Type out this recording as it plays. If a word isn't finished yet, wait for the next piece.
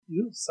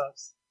You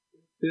sucks.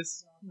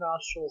 This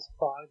nostril's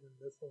fine and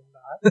this one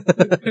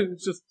not.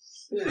 It's just.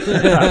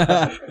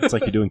 It's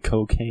like you're doing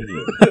cocaine.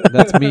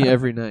 That's me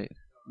every night.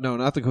 No,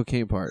 not the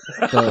cocaine part.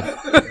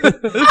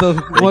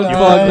 The one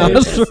plug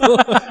nostril.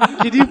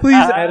 Can you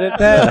please edit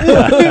that?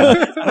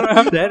 I don't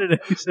have to edit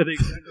it. You said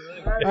exactly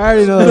right. I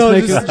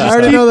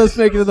already know that's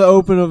making it the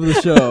open of the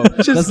show.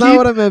 That's not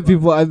what I meant,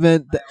 people. I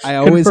meant I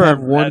always have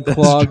one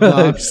clogged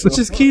nostril.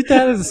 Just keep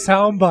that as a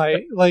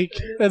soundbite, like,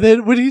 and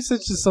then when he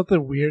says just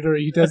something weird, or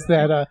he does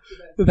that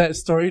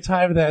story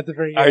time that at the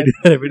very end, I do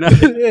that every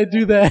night. and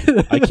do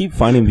that. I keep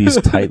finding these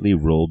tightly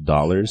rolled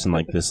dollars in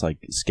like this like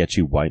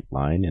sketchy white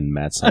line in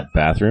Matt's like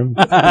bathroom,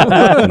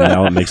 and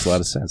now it makes a lot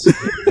of sense.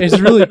 It's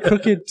really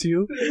crooked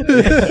too.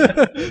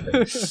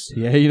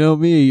 Yeah, you know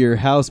me, your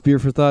house beer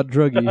for thought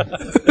druggie.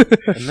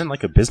 And then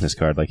like a business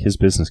card, like his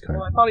business card.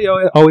 Well, I thought he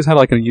always had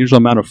like an unusual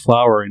amount of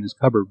flour in his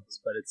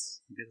cupboards, but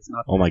it's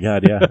not. Oh my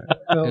god, yeah.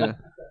 Yeah.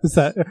 It's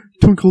that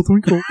twinkle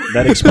twinkle.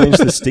 That explains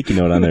the sticky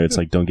note on there. It's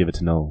like, don't give it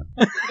to Nolan.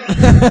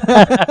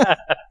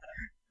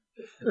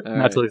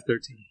 Not till he's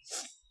 13.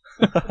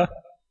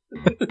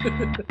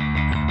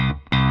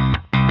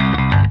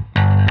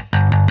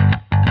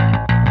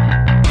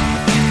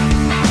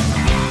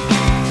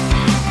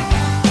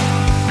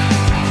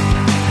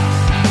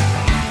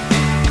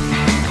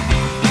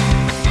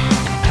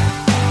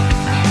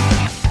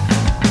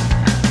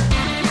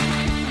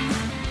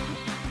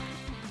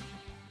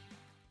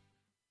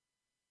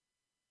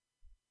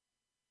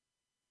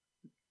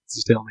 It's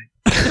a stalemate.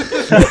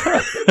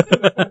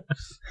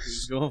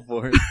 He's going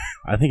for it.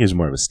 I think it's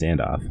more of a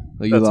standoff.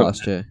 Oh, you That's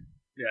lost, Jay.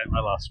 Yeah, I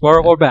lost.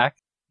 We're back.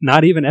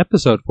 Not even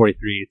episode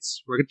 43.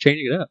 We're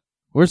changing it up.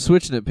 We're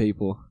switching it,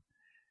 people.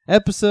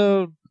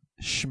 Episode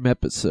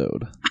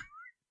schmepisode.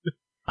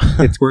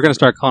 We're going to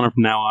start calling them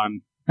from now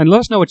on. And let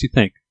us know what you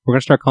think. We're going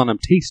to start calling them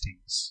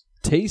tastings.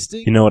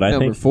 Tasting. You know what I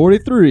Number think?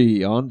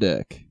 43 on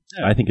deck.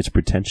 I think it's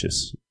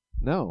pretentious.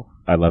 No.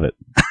 I love it.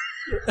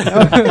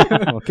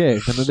 Okay,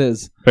 then it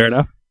is. Fair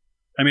enough.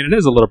 I mean, it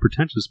is a little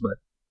pretentious, but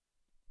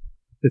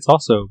it's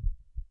also,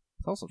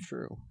 It's also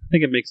true. I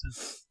think it makes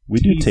sense. We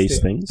do Tasting.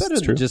 taste things. Better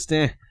It's than true. just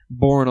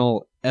boring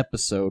old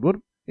episode. What?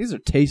 These are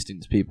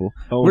tastings, people.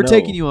 Oh, We're no.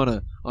 taking you on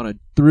a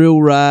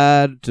thrill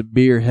ride to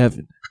beer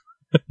heaven.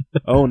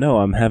 Oh no,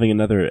 I'm having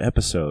another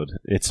episode.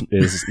 It's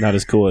not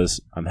as cool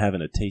as I'm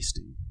having a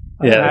tasting.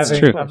 Yeah, that's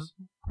true.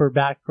 We're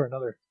back for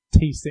another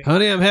tasting.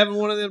 Honey, I'm having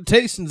one of them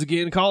tastings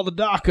again. Call the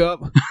doc up.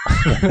 Well,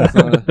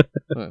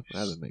 that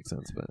doesn't make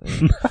sense, but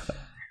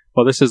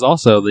Well, this is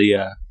also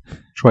the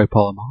Troy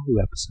Polamalu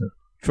episode.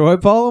 Troy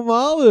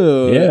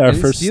Polamalu. Yeah, our Any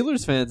first-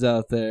 Steelers fans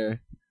out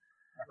there.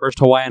 Our first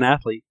Hawaiian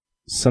athlete.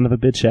 Son of a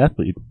bitch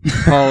athlete.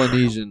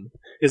 Polynesian.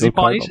 Is Go he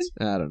Polynesian?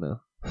 I don't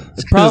know.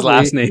 It's His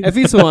last name. If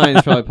he's Hawaiian,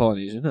 it's probably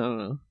Polynesian. I don't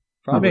know. That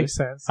Probably. makes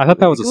sense. I thought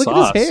that was a Look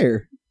sauce. at his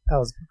hair. I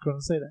was going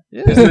to say that.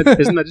 Yeah.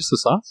 Isn't that just a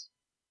sauce?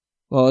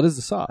 Well, it is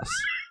the sauce.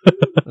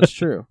 That's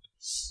true.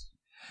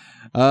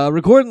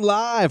 Recording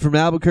live from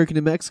Albuquerque,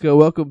 New Mexico.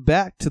 Welcome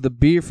back to the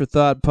Beer for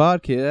Thought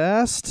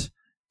podcast.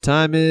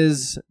 Time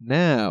is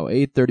now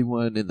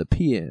 8:31 in the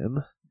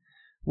p.m.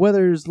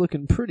 Weather's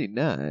looking pretty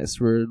nice.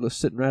 We're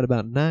sitting right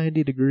about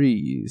 90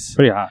 degrees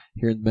Pretty hot.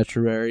 here in the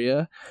metro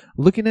area.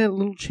 Looking at a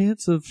little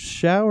chance of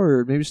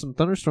shower, maybe some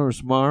thunderstorms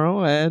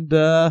tomorrow. And,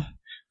 I'm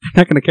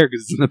not going to care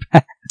because it's in the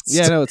past.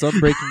 yeah, no, it's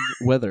unbreaking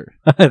weather.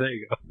 There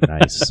you go.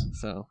 Nice.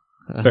 So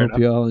I Fair hope enough.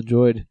 you all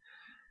enjoyed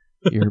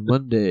your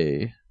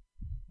Monday.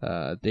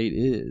 Date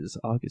is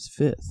August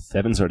 5th.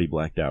 Evan's already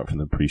blacked out from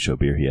the pre-show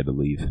beer. He had to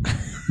leave.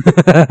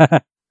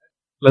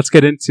 Let's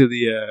get into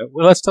the.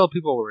 Well, let's tell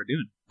people what we're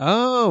doing.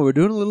 Oh, we're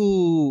doing a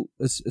little.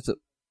 It's a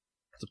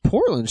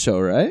Portland show,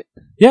 right?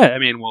 Yeah, I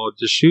mean, well,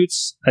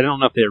 Deschutes. I don't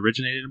know if they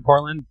originated in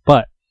Portland,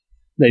 but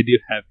they do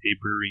have a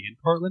brewery in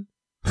Portland.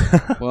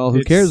 Well, who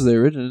It's- cares? They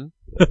originated.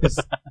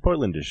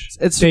 Portlandish.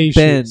 It's Deschutes.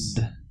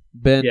 Bend.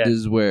 Bend Yeah,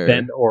 is where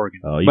Bend,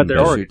 Oregon. Oh, even but they're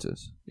better. Oregon. Deschutes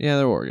is. Yeah,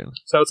 they're Oregon.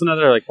 So it's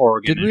another like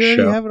Oregon Did we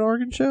already show. have an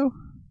Oregon show?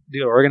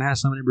 Dude, Oregon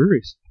has so many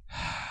breweries.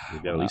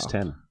 We've got at least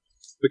 10.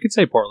 We could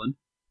say Portland.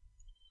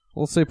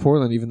 We'll say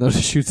Portland, even though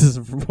Deschutes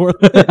isn't from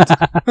Portland.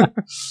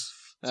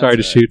 Sorry,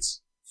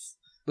 Deschutes.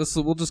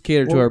 We'll just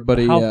cater to Well, our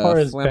buddy how far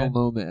is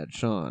Flannel Ben? Nomad,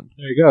 Sean.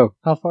 There you go.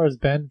 How far is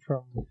Ben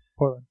from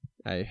Portland?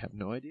 I have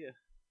no idea.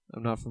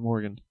 I'm not from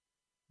Oregon.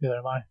 Neither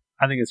am I.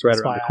 I think it's right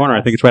That's around why the I corner. I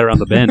asked. think it's right around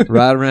the bend.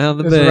 Right around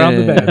the It's bend. around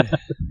the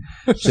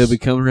bend. She'll be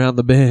coming around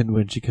the bend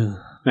when she comes.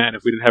 Man,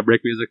 if we didn't have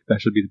break music, that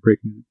should be the break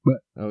music. But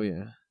Oh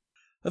yeah.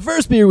 The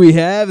first beer we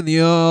have in the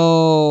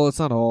it's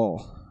not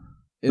all.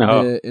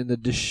 No. In the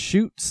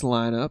Deschutes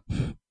lineup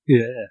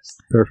yes,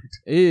 perfect.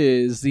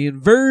 is the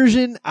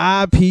Inversion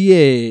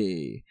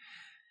IPA.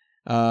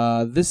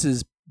 This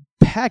is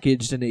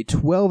packaged in a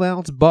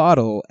 12-ounce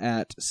bottle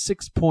at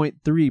 6.3%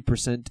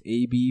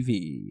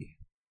 ABV.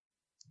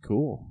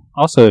 Cool.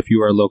 Also, if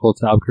you are local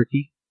to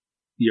Albuquerque,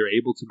 you're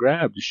able to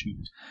grab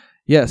Deschutes.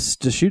 Yes,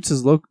 Deschutes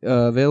is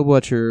available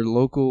at your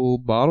local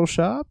bottle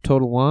shop,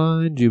 Total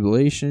Wine,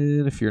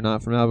 Jubilation. If you're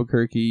not from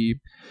Albuquerque,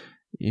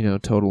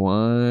 Total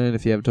Wine,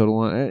 if you have Total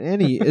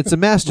Wine, it's a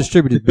mass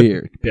distributed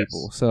beer,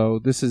 people. Yes. So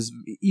this is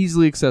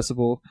easily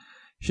accessible.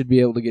 Should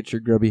be able to get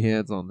your grubby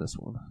hands on this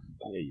one.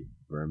 Yeah, you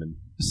vermin.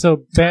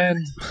 So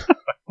Bend,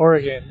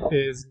 Oregon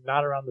is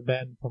not around the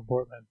bend from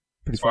Portland.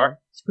 Pretty Far?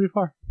 It's pretty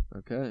far.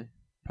 Okay.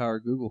 Power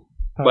Google.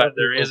 But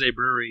there is a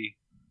brewery.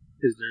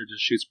 Is there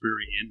Deschutes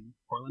Brewery in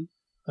Portland?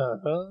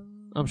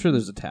 I'm sure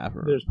there's a tap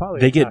room. There's probably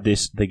They get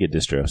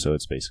distro, so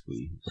it's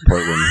basically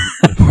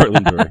a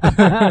Portland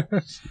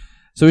brewery.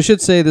 So we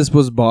should say this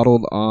was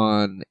bottled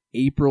on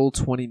April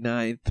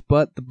 29th,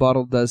 but the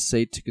bottle does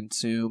say to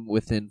consume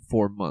within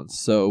 4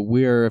 months. So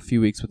we're a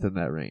few weeks within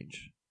that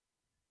range.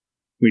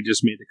 We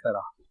just made the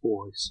cutoff,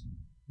 boys.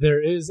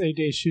 There is a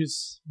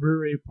Deschutes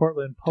Brewery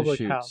Portland Public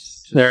Deschutes.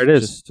 House. There it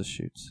is. Just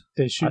Deschutes.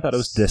 Deschutes. I thought it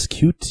was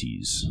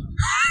Descuties.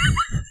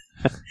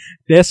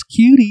 That's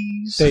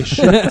cuties.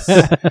 Deschutes.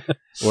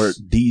 Or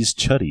D's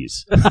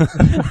Chuddies.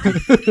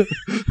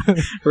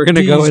 We're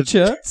gonna go with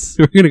Chuts.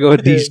 We're gonna go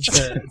with these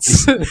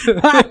Chuts.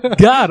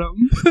 Got him.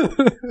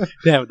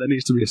 Damn, that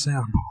needs to be a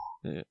sound.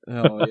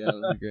 Oh, yeah,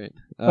 that'd be great.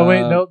 Oh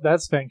wait, no,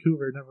 that's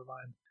Vancouver. Never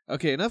mind.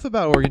 Okay, enough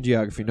about Oregon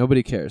geography.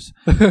 Nobody cares.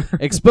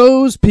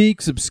 Exposed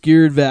peaks,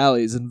 obscured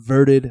valleys,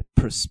 inverted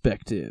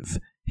perspective.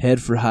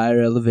 Head for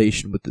higher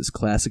elevation with this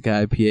classic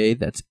IPA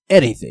that's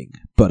anything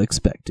but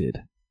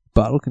expected.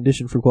 Bottle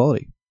conditioned for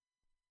quality.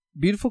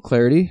 Beautiful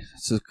clarity.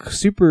 It's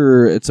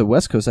a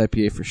West Coast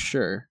IPA for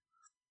sure.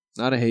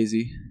 Not a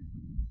hazy.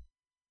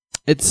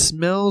 It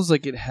smells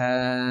like it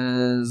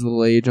has a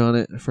little age on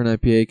it for an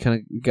IPA.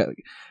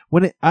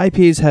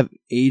 IPAs have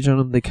age on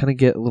them, they kind of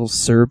get a little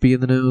syrupy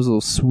in the nose, a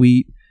little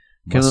sweet,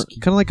 kind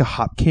of like a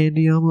hop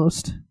candy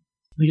almost.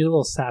 You get a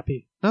little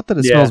sappy. Not that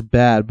it Yeah. smells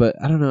bad, but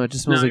I don't know. It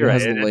just smells like it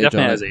has a little age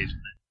definitely on has it. age in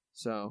it.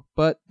 So,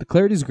 but the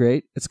clarity's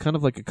great. It's kind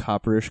of like a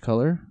copperish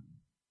color.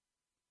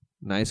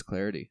 Nice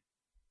clarity.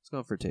 Let's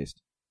go for a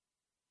taste.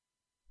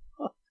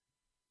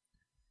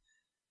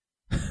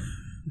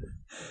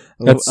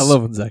 I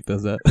love when Zach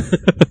does that.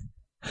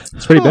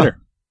 It's pretty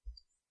bitter.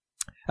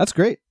 That's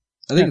great.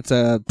 I think it's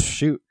a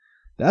shoot.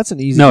 That's an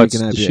easy No,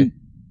 making it's IPA.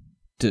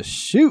 To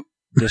shoot.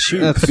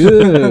 Deschutes. That's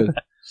good.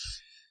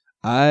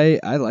 I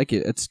like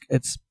it.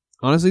 It's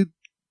honestly,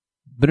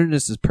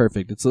 bitterness is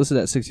perfect. It's listed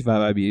at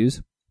 65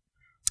 IBUs.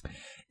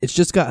 It's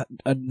just got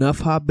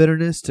enough hop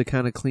bitterness to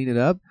kind of clean it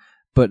up,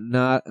 but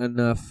not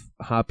enough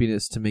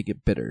hoppiness to make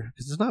it bitter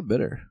because it's not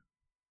bitter.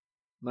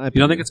 You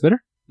don't think it's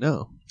bitter?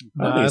 No.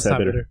 I don't think it's that's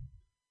that not bitter.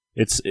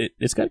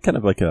 It's got kind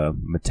of like a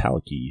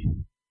metallic-y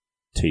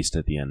taste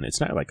at the end.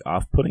 It's not like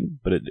off-putting,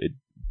 but it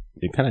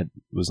kind of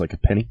was like a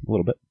penny a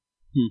little bit.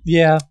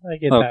 Yeah, I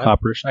get that.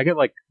 Copperish. I get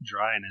like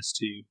dryness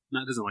too.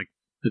 Not doesn't like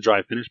the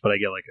dry finish, but I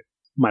get like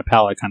my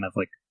palate kind of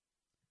like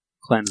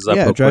cleanses up.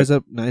 Yeah, real it dries quick.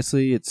 up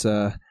nicely. It's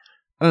I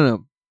don't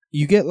know.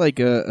 You get like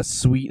a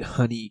sweet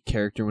honey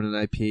character when an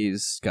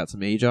IPA's got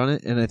some age on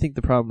it, and I think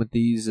the problem with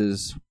these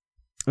is,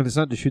 and it's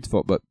not Deschutes'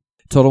 fault, but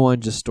Total Wine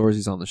just stores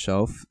these on the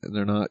shelf, and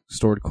they're not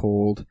stored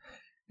cold.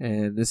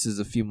 And this is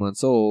a few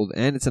months old,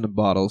 and it's in a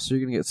bottle, so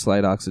you're gonna get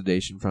slight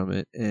oxidation from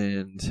it,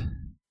 and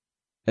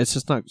it's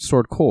just not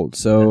stored cold.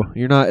 So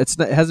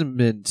it hasn't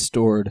been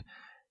stored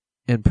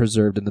and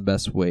preserved in the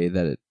best way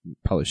that it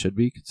probably should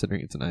be,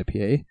 considering it's an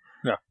IPA.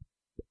 Yeah.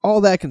 All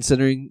that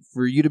considering,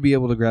 for you to be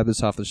able to grab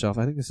this off the shelf,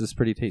 I think this is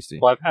pretty tasty.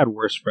 Well, I've had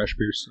worse fresh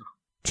beers. So.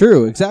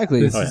 True,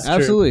 exactly. This is true.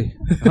 Absolutely.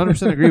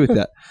 100% agree with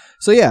that.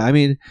 So yeah, I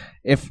mean,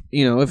 if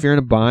you're in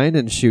a bind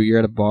and you're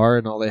at a bar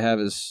and all they have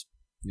is,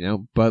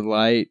 Bud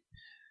Light,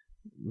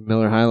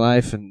 Miller High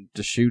Life, and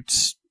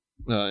Deschutes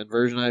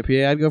Inversion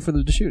IPA, I'd go for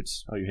the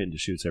Deschutes. Oh, you're hitting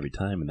Deschutes every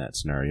time in that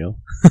scenario.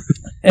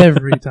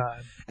 Every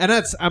time. And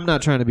I'm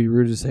not trying to be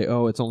rude to say,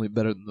 oh, it's only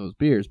better than those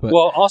beers, but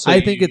Well, also, I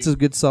think it's a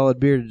good solid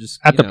beer to just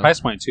at the price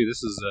point too.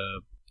 This is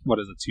what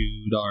is it,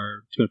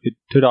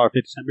 $2.50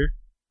 beer?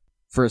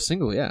 for a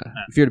single, yeah.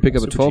 If you were to pick up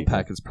a Super 12 cheap.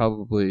 pack, it's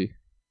probably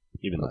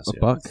Even less. a yeah.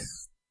 buck.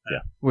 Yeah.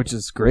 Which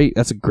is great.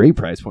 That's a great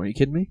price point. Are you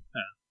kidding me?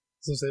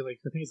 So say I think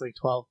it's like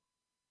 12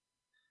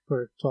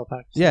 for 12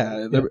 packs.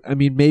 Yeah, I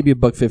mean maybe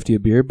 $1.50 a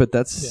beer, but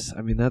that's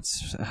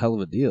a hell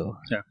of a deal.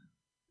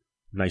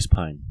 Nice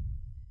pine.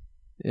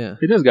 Yeah.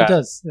 It does It got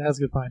does. It has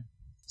good pine.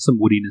 some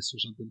woodiness or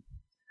something.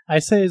 I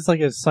say it's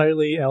like a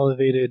slightly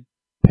elevated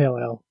pale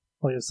ale,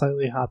 like a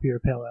slightly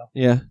hoppier pale ale.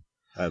 Yeah.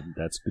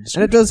 That's good.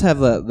 And it does have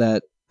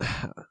that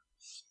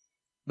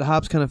the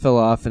hops kind of fell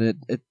off, and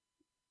it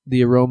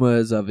the aroma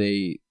is of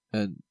an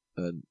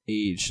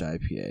aged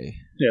IPA.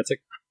 Yeah, it's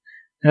like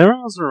it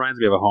also reminds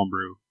me of a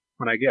homebrew.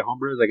 When I get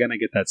homebrews, I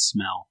get that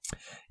smell.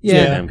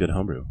 Yeah. Damn good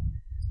homebrew.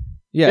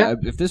 Yeah,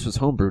 if this was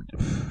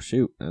homebrewed,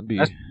 shoot, that'd be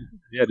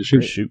Yeah, to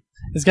shoot. Shoot.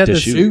 It's got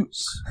this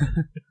Deschutes.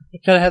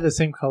 kind of have the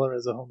same color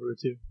as a homebrew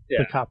too. Yeah.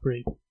 The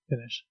coppery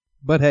finish.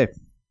 But hey,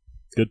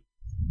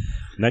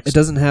 Next. it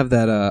doesn't have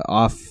that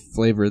off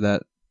flavor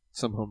that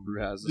some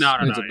homebrew has. No,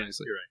 Cleans up yeah,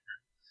 nicely. you're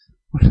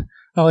right.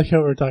 I like how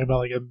we're talking about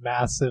like a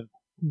massive,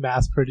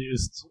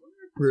 mass-produced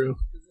brew.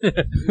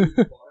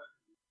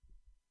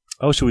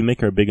 Oh, should we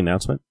make our big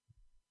announcement?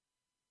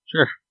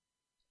 Sure.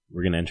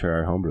 We're going to enter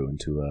our homebrew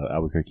into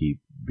Albuquerque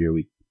Beer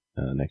Week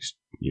next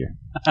year.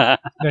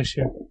 Next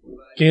year.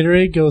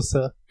 Gatorade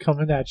Gosa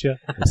coming at you.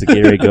 It's a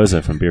Gatorade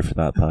Goza from Beer for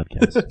Thought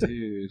podcast.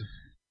 Dude,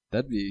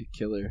 that'd be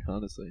killer,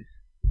 honestly.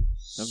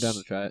 I'm down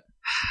to try it.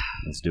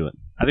 Let's do it.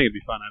 I think it'd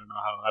be fun.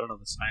 I don't know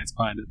the science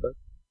behind it, but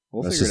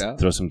We'll Let's figure just it out.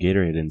 throw some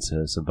Gatorade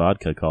into some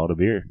vodka, call it a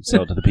beer,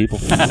 sell it to the people.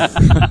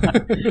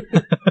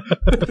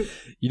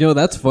 You know,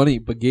 that's funny,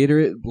 but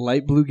Gatorade,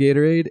 light blue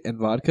Gatorade and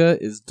vodka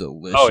is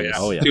delicious.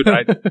 Oh, yeah. Dude,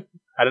 I think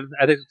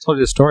I told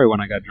you the story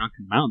when I got drunk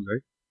in the mountains,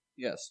 right?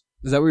 Yes.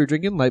 Is that what you're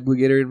drinking? Light blue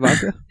Gatorade and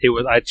vodka? It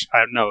was I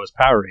know it was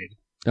Powerade,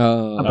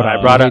 But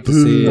I brought up. to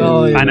see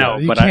Oh, yeah. I know,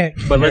 You but can't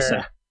but compare. listen.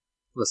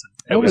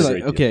 It Nobody was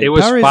like- okay, it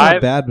was Powerade's 5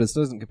 not bad, but it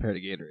doesn't compare to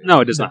Gatorade. no,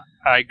 it does not.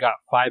 I got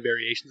 5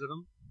 variations of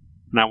them,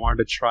 and I wanted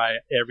to try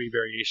every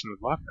variation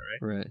with vodka,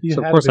 right? Right. You So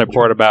of had course to I be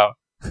poured about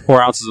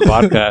 4 ounces of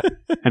vodka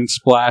and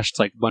splashed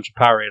like a bunch of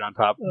Powerade on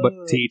top, but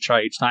to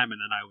try each time, and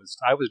then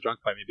I was drunk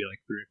by maybe like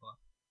 3 o'clock.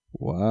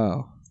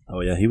 Wow. Oh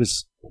yeah,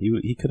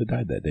 he could have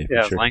died that day for Yeah,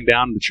 I was sure. lying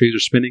down, the trees were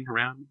spinning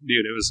around.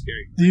 Dude, it was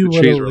scary. You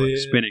The trees would've were like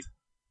lived. spinning.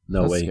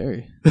 No That's way.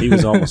 scary. He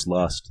was almost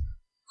lost.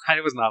 I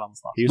was not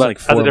almost lost. He was but like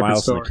that's a 4 different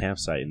miles from story. the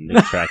campsite, and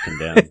Nick tracked him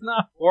down. It's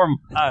not 4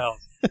 miles.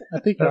 I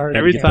think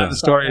Every time the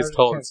story is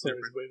told, it's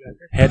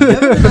Had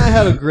Evan and I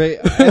had a great.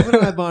 Evan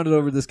and I bonded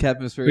over this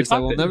Captain Experience that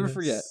talked we'll it. never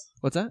forget.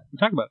 What's that? We're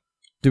talking about.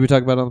 Did we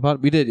talk about it on the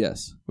pod? We did,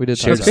 yes. We did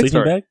shared a talk Great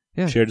sleeping story. bag.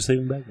 Yeah. Shared a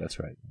sleeping bag. That's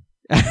right.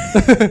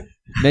 about it.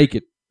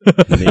 Naked.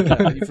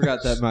 Naked. You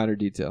forgot that minor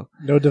detail.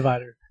 No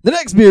divider. The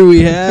next beer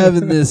we have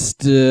in this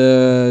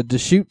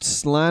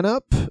Deschutes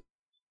lineup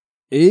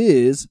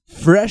is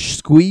Fresh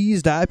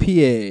Squeezed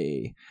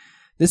IPA.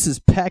 This is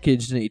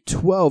packaged in a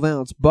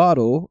 12-ounce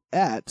bottle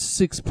at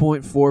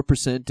 6.4%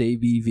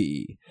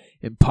 ABV.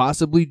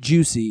 Impossibly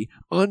juicy,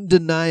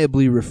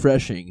 undeniably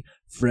refreshing,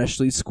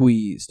 freshly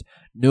squeezed.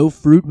 No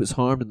fruit was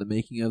harmed in the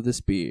making of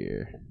this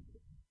beer.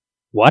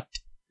 What?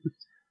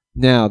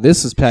 Now,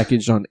 this is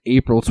packaged on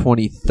April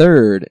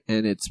 23rd,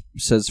 and it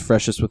says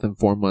freshest within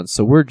 4 months,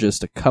 so we're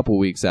just a couple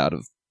weeks out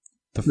of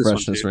the This one,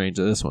 freshness too. range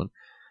of this one.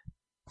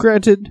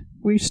 Granted,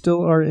 we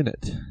still are in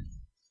it.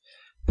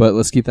 But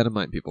let's keep that in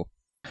mind, people.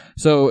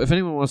 So, if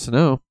anyone wants to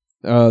know,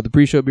 the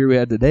pre-show beer we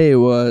had today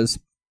was...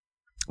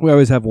 We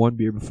always have one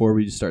beer before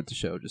we start the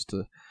show, just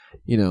to,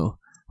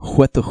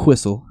 wet the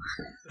whistle.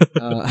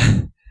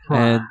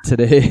 And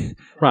today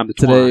Rhyme to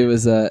today twine.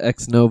 was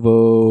Ex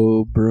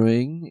Novo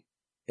Brewing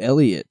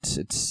Elliott.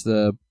 It's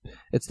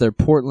their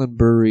Portland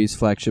Brewery's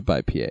flagship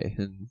IPA,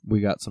 and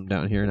we got some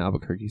down here in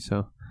Albuquerque.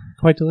 So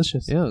Quite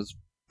delicious. yeah, it was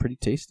pretty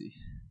tasty.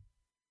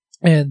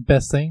 And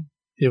best thing,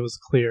 it was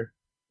clear.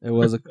 It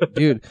was a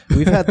dude.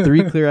 We've had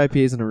 3 clear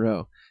IPAs in a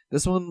row.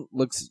 This one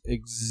looks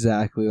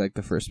exactly like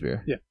the first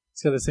beer. Yeah.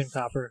 It's got the same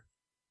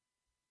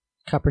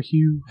copper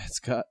hue. It's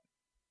got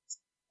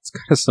It's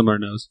got a similar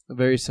nose. a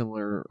very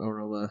similar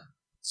aroma.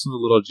 It's a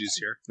little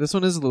juicier, This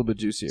one is a little bit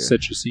juicier.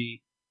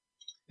 citrusy.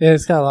 Yeah,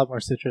 it's got a lot more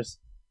citrus.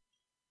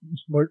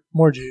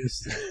 More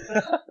juice.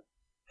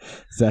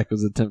 Zach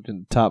was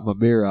attempting to top my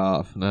beer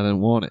off, and I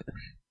didn't want it.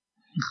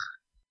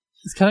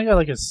 It's kind of got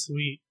like a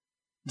sweet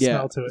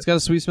smell to it. It's got a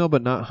sweet smell,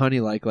 but not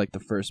honey-like like the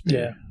first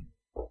beer.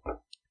 Yeah.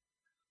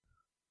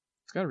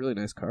 It's got a really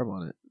nice carb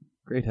on it.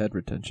 Great head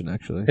retention,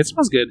 actually. It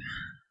smells good.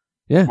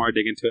 Yeah. The more I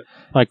dig into it,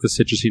 I like the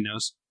citrusy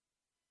nose.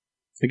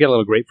 I get a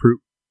little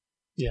grapefruit.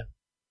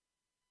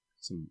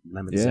 Some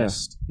lemon Yeah.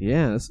 zest.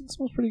 Yeah, this one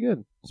smells pretty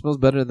good. It smells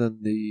better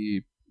than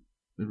the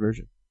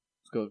inversion.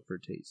 Let's go for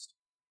a taste.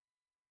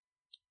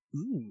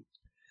 You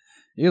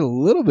get a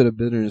little bit of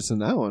bitterness in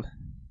that one.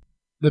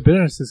 The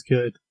bitterness is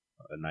good.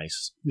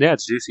 Nice. Yeah,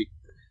 it's juicy.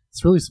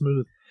 It's really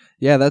smooth.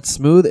 Yeah, that's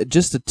smooth.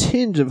 Just a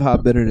tinge of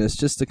hot bitterness,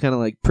 just to kind of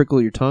like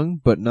prickle your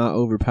tongue, but not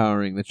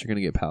overpowering that you're going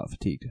to get palate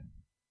fatigued.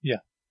 Yeah.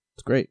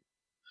 It's great.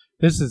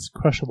 This is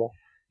crushable.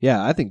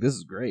 Yeah, I think this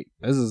is great.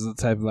 This is the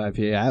type of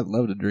IPA I'd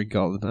love to drink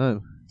all the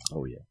time.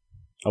 Oh yeah.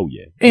 Oh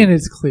yeah. And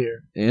it's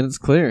clear. And it's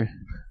clear.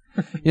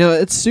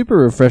 It's super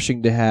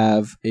refreshing to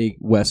have a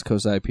West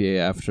Coast IPA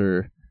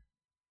after.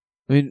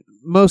 I mean,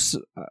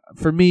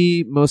 for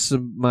me, most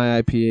of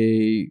my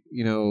IPA,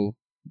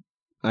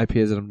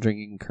 IPAs that I'm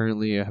drinking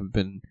currently have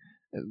been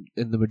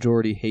in the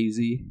majority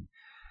hazy.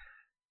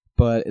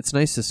 But it's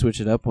nice to switch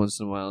it up once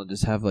in a while and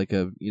just have like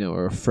a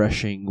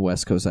refreshing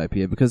West Coast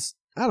IPA because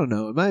I don't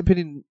know, in my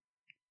opinion,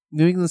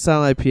 New England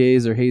style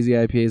IPAs or hazy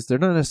IPAs, they're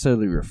not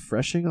necessarily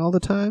refreshing all the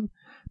time,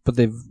 but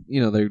they're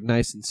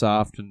nice and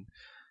soft and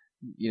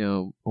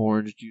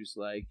orange juice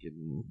like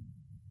and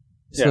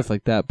stuff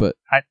like that. But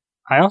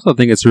I also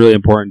think it's really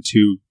important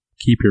to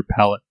keep your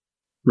palate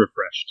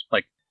refreshed.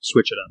 Like,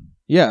 switch it up.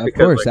 yeah, of Because,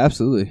 course, like,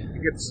 absolutely.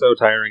 It gets so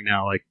tiring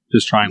now, like,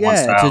 just trying one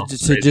Yeah, style. to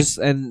It's crazy. just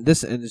and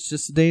it's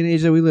just the day and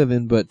age that we live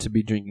in. But to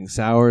be drinking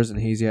sours and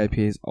hazy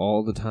IPAs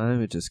all the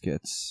time, it just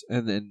gets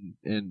and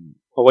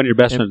Well, when you're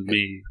best and- friends with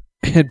me,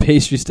 and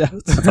pastry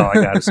stouts. that's all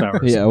I got is sours.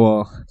 Yeah,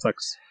 well,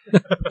 Sucks.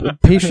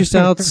 pastry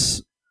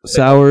stouts,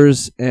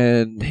 sours,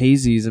 and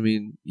hazies. I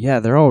mean, yeah,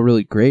 they're all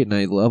really great, and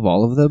I love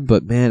all of them.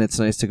 But man, it's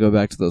nice to go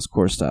back to those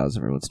core styles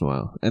every once in a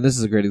while. And this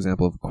is a great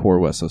example of a core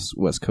West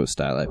Coast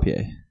style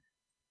IPA.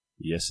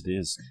 Yes, it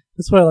is.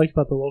 That's what I like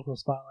about the local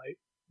spotlight.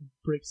 It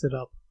breaks it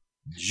up.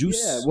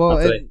 Juice. Yeah, well,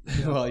 Not today.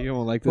 well, you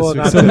won't like this. Well, week,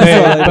 not so-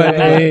 today, but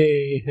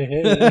hey.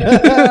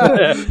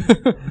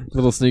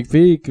 Little sneak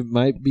peek. It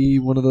might be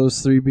one of those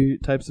three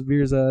types of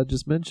beers I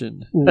just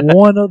mentioned.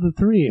 One of the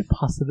three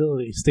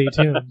possibility. Stay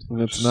tuned.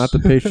 And it's not the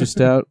pastry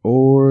stout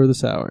or the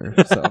sour.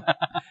 So,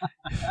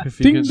 if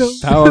you Ding can dong.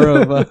 power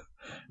of,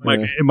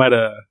 It might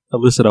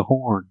elicit a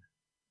horn.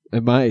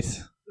 it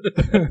might.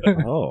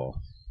 Oh.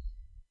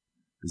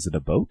 Is it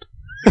a boat?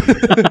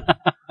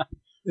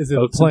 Is it a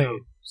Boats and plane?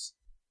 hoes.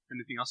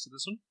 Anything else to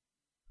this one?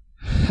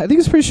 I think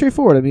it's pretty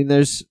straightforward. I mean,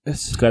 it's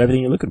It's got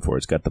everything you're looking for.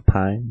 It's got the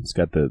pine. It's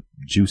got the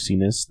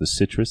juiciness, the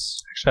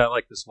citrus, Actually, I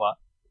like this a lot.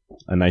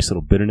 a nice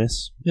little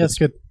bitterness. Yeah, it's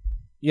good.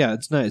 yeah,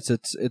 it's nice.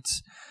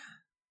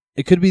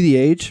 It could be the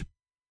age,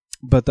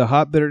 but the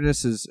hop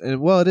bitterness is,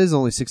 and well, it is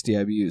only 60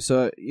 IBU,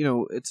 so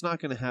it's not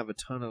going to have a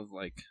ton of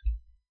like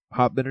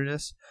hop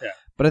bitterness. Yeah.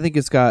 But I think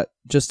it's got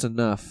just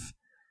enough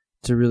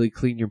to really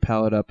clean your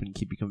palate up and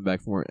keep you coming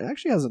back for more. It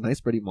actually has a nice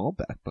bready malt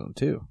backbone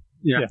too.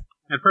 Yeah.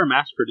 And for a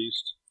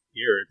mass-produced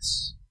beer,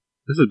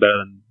 this is better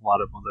than a lot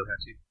of ones I've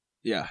had too.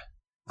 Yeah,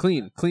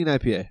 clean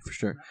IPA for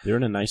sure. They're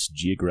in a nice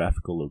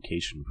geographical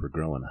location for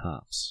growing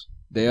hops.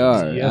 They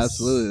are Yes.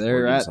 absolutely. They're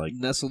Oregon's like-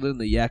 nestled in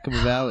the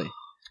Yakima Valley.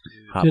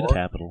 Hop Did-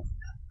 capital.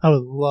 I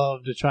would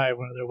love to try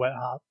one of their wet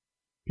hop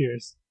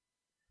beers.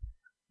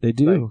 They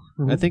do.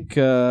 Like- I think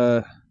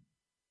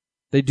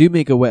they do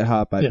make a wet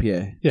hop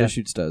IPA. Yeah.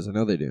 Deschutes does. I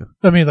know they do.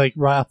 I mean, like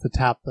right off the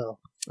tap, though.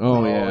 Oh,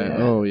 Oh, yeah. yeah.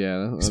 Oh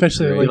yeah. That's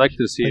Especially, great. We like- like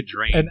to see it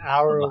drain. An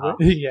hour from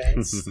the away. hop.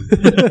 Yes.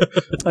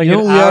 Like You know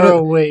an what we hour oughta-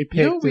 away. You know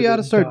picked what we it ought to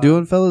and start gone.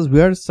 doing, fellas?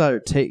 We ought to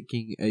start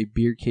taking a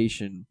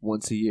beercation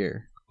once a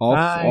year. All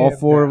I all am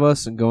four of down.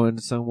 us and going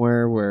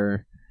somewhere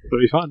where, It'll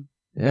be fun.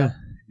 yeah, It'll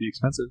be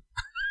expensive.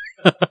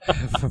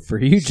 for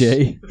you,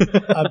 Jay,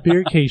 A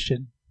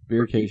beercation.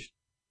 beercation.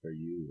 For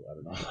you, I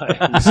don't know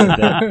why you said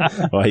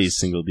that. Why you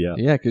singled you out.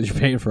 Yeah, because you're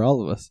paying for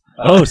all of us.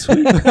 Oh,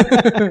 sweet.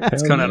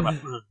 It's coming out of my.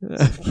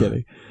 I'm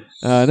kidding.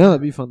 No,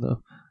 that'd be fun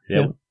though.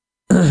 Yeah.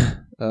 Yeah.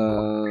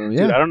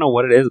 Dude, I don't know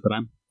what it is, but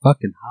I'm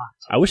fucking hot.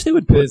 I wish they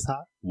would It put is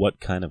hot. what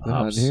kind of They're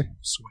hot hops. in here.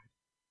 Sweat.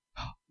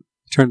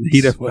 Turn the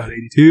heat up Sweat. about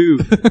 82.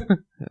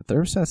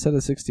 Thermostat set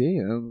at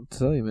 68. I'll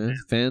tell you, man.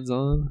 Fans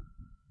on.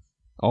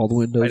 All the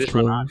windows I just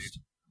run hot, closed.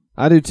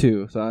 I do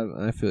too, so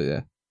I feel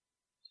that.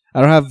 I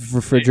don't have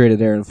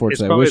refrigerated air,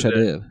 unfortunately. I wish I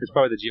did. It's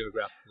probably the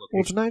geographical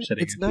Well, it's location. 90,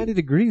 setting it's into. 90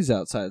 degrees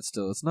outside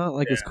still. It's not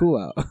like it's Yeah. cool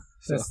out.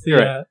 So, That's You're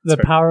right. the That's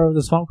fair. power of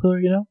the swamp cooler,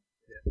 you know?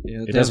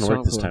 yeah, It doesn't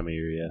work this time of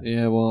year, yeah.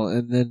 Yeah, well,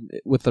 and then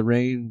with the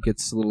rain, it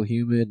gets a little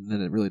humid, and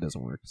then it really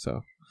doesn't work.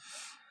 So,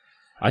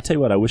 I tell you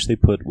what, I wish they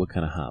put what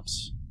kind of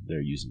hops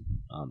they're using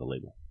on the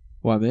label.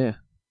 why, man?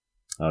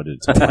 Oh, dude,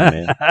 it's all right,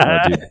 man. Oh,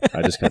 dude,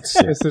 I just got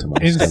sick It's to an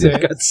my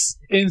stomach.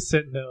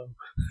 instant no.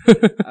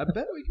 I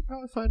bet we could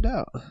probably find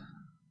out.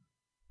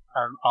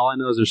 All I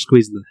know is they're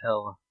squeezing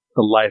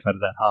the life out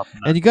of that hop.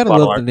 And you gotta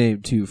bottle love art. the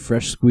name too,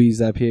 Fresh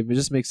Squeeze IPA. It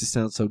just makes it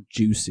sound so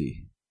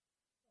juicy.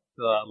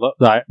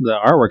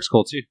 The artwork's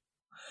cool too.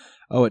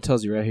 Oh, it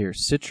tells you right here,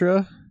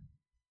 Citra,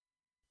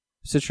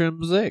 and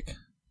Mosaic.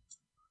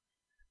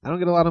 I don't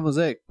get a lot of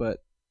Mosaic, but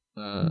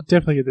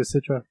Definitely get the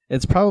Citra.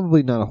 it's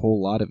probably not a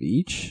whole lot of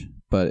each,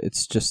 but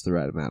it's just the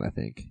right amount, I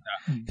think.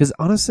 Yeah. Because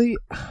honestly,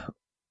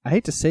 I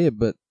hate to say it,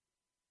 but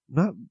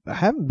I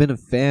haven't been a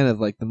fan of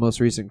like the most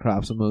recent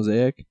crops of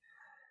Mosaic.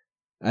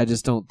 I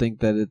just don't think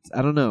that it's.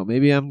 I don't know.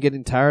 Maybe I'm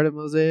getting tired of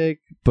Mosaic,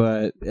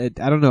 but I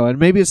don't know. And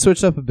maybe it's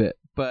switched up a bit,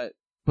 but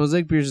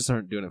Mosaic beers just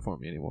aren't doing it for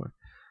me anymore.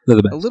 They're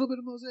the A best. little bit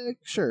of Mosaic,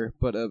 sure,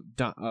 but a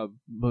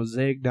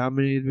Mosaic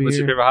dominated beer. What's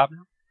your favorite hop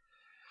now?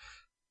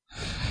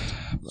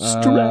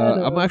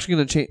 I'm actually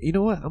gonna change. You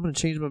know what? I'm gonna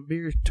change my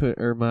beer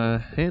or my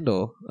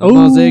handle. A Ooh.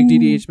 Mosaic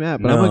DDH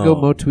Matt, but I'm gonna go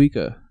No.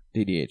 Motueka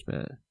DDH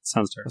Matt.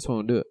 Sounds terrible. That's what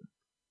I'm gonna do it.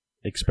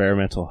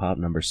 Experimental hop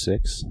number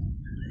 6.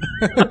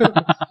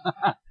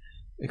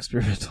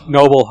 Experimental.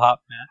 Noble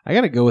hop, Matt. I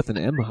gotta go with an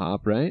M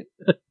hop, right?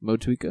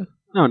 Motueka.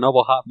 No,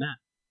 noble hop, Matt.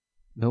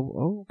 No.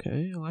 Oh,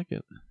 okay. I like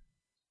it.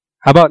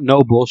 How about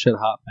no bullshit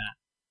hop,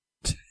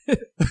 Matt?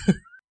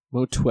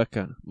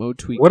 Motueka.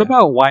 What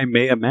about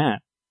Waimea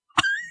Matt?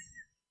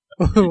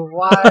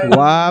 Why?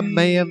 Why,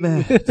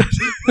 man?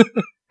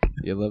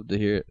 You love to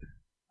hear it.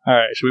 All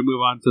right, should we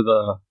move on to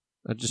the?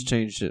 I just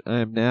changed it. I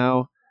am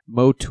now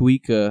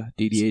Motueka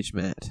DDH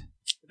Matt.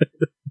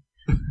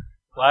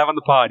 Live on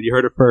the pod, you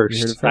heard it first.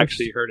 You heard it first.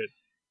 Actually, you heard it.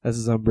 This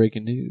is on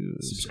breaking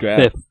news.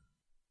 Subscribe. Fifth.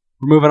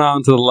 We're moving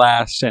on to the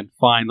last and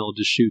final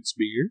Deschutes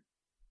beer.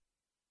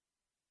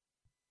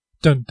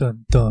 Dun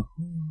dun dun.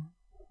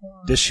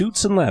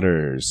 Deschutes and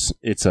Ladders.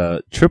 It's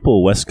a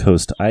triple West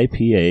Coast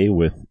IPA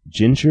with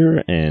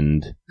ginger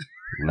and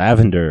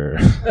lavender.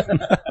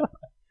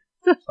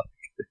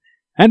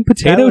 And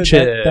potato would-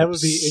 chips. That would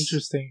be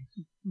interesting.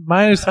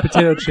 Minus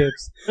potato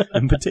chips.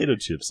 And potato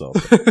chips also.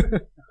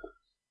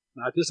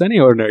 Not just any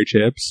ordinary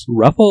chips.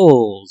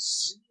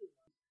 Ruffles.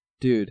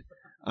 Dude,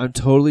 I'm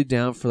totally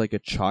down for like a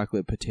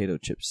chocolate potato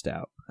chip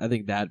stout. I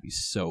think that'd be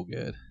so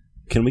good.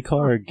 Can we call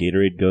our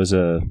Gatorade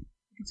Goza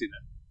I can see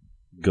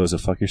that. Goes to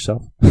fuck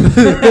yourself.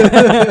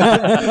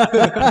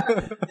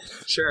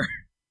 Sure.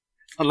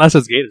 Unless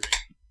it's Gatorade.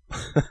 You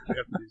have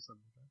to do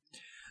something.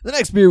 The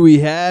next beer we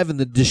have in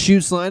the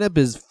Deschutes lineup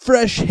is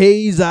Fresh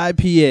Haze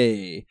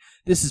IPA.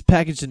 This is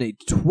packaged in a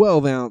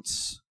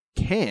 12-ounce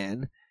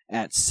can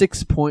at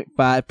 6.5%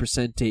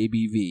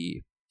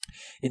 ABV.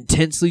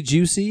 Intensely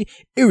juicy,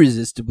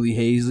 irresistibly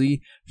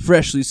hazy,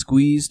 freshly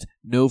squeezed,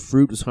 no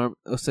fruit was harm.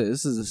 I'll say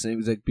this is the same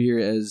exact beer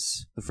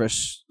as the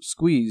fresh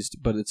squeezed,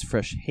 but it's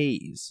Fresh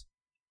Haze.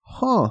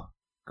 Huh.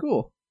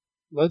 Cool.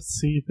 Let's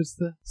see if it's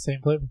the same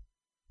flavor.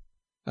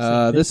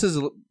 This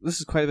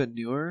is quite a bit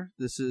newer.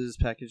 This is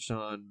packaged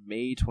on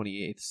May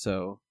 28th,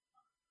 so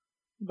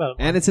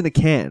and it's in a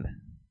can.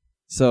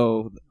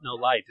 So No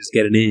light, just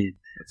get it in.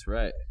 that's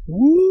right.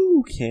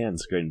 Woo!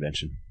 Cans. Great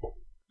invention.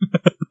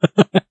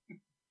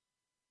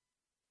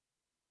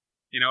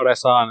 You know what I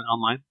saw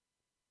online?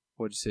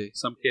 What'd you see?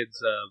 Some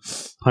kids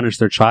punished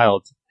their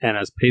child, and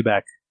as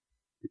payback,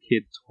 the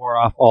kid tore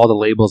off all the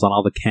labels on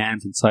all the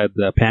cans inside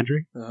the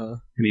pantry, Uh-huh.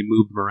 and he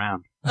moved them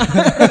around.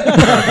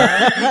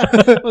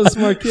 What a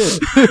smart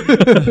kid.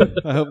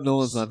 I hope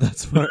Nolan's not that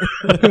smart.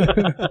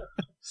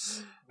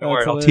 Don't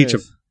worry, I'll teach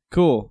him.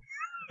 Cool.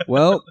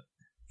 Well,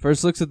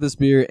 first looks at this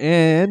beer,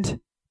 and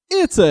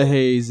it's a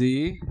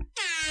hazy.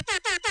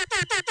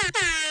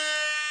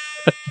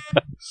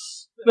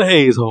 The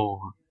haze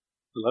hole.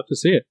 I'd love to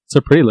see it. It's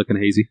a pretty looking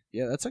hazy.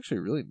 Yeah, that's actually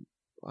really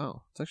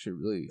wow. It's actually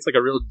really It's like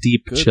a real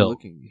deep good chill.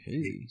 looking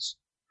hazy.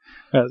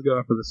 All right, let's go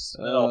out for the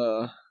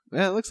smell.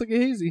 Yeah, it looks like a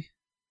hazy.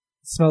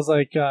 It smells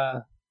like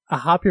a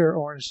hoppier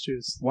orange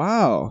juice.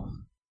 Wow.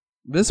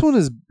 This one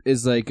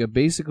is like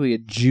basically a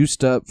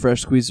juiced up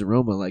fresh squeezed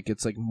aroma. Like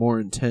it's like more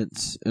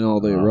intense in all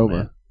the Oh, aroma.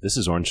 man. This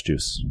is orange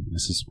juice.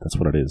 That's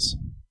what it is.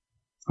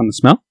 On the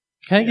smell?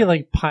 Kind of get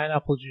like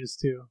pineapple juice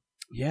too.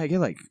 Yeah, I get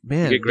like,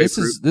 man, You get this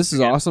grapefruit is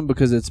again. awesome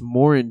because it's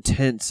more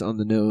intense on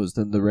the nose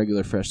than the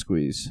regular fresh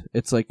squeeze.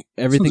 It's like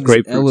everything's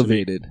grapefruit to me.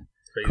 elevated.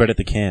 Credit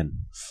the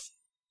can.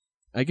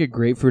 I get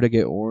grapefruit, I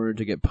get orange,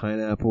 I get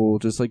pineapple,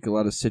 just like a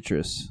lot of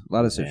citrus. A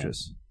lot of Man.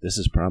 citrus. This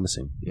is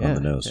promising Yeah, on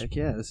the nose. heck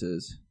yeah, this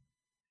is.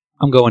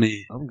 I'm going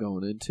in. I'm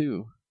going in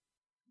too.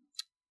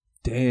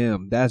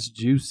 Damn, that's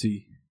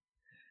juicy.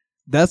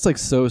 That's like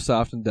so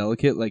soft and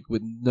delicate, like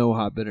with no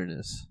hot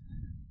bitterness.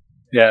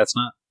 Yeah, it's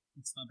not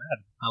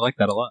bad. I like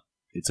that a lot.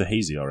 It's a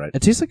hazy, all right.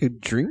 It tastes like a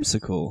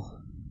dreamsicle.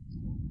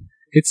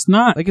 It's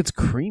not. Like it's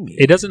creamy.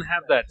 It doesn't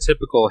have that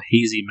typical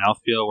hazy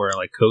mouthfeel where it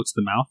like coats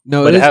the mouth.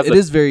 No, but it has it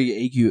is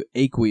very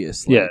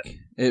aqueous. Yeah, Like.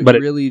 It but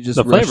really just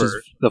the rushes.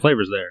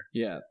 flavor's there.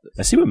 Yeah.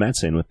 I see what Matt's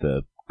saying with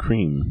the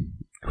creaminess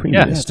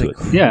Yeah, it's to like it.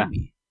 creamy. Yeah.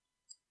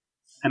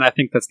 And I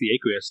think that's the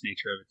aqueous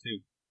nature of it too.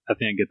 I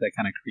think I get that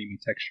kind of creamy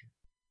texture.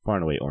 Far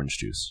and away orange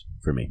juice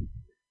for me.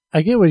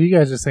 I get what you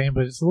guys are saying,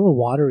 but it's a little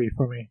watery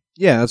for me.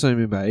 Yeah, that's what I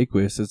mean by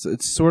aqueous.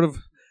 It's sort of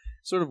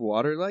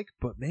water like,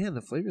 but man,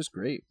 the flavor's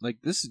great. Like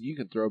this, you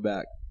can throw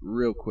back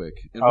real quick.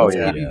 And Oh, what's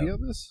yeah. ABV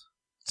on this?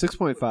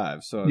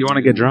 6.5. So You want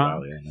to get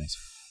drunk? Wow, yeah, nice.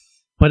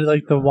 But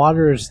like the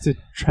water is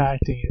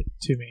detracting it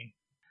to me.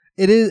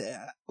 It is,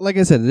 like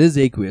I said, it is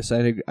aqueous.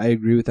 I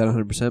agree with that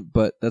 100%.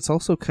 But that's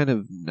also kind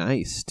of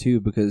nice too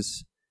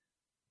because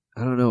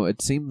I don't know.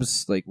 It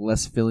seems like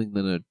less filling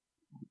than a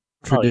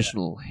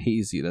traditional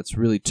hazy. That's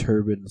really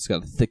turbid. It's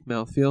got a thick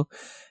mouthfeel.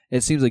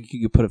 It seems like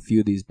you could put a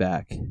few of these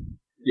back.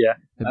 Yeah,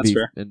 and that's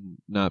fair. and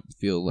not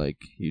feel like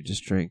you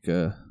just drank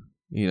a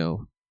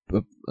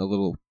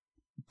little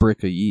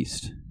brick of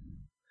yeast.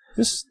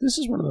 This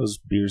is one of those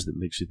beers that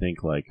makes you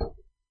think like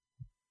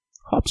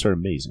hops are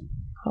amazing.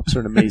 Hops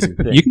are an amazing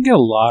thing. You can get a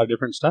lot of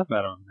different stuff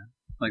out of them, man.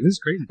 Like this is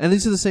crazy. And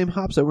these are the same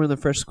hops that were in the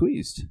fresh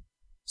squeezed.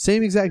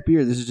 Same exact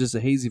beer. This is just a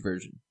hazy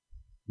version.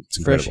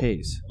 It's Fresh incredible.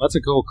 haze. That's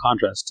a cool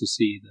contrast to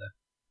see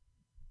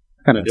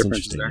the kind of That's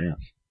difference interesting. there.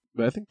 Yeah.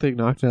 But I think they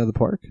knocked it out of the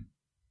park.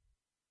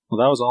 Well,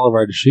 that was all of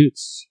our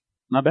Deschutes.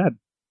 Not bad.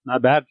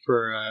 Not bad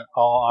for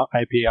all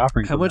IPA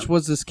offerings. How from much them.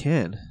 was this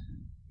can?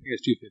 I think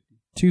it's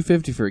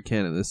 $2.50. $2.50 for a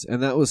can of this,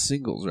 and that was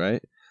singles,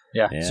 right?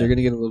 Yeah. Yeah. So you're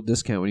gonna get a little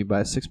discount when you buy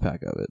a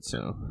 6-pack of it.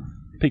 So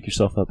Pick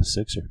yourself up a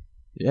sixer.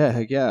 yeah,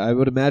 heck yeah, I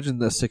would imagine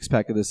the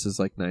 6-pack of this is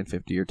like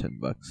 $9.50 or $10,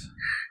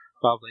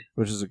 Probably.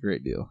 which is a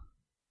great deal.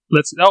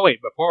 Let's. Oh wait,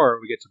 before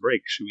we get to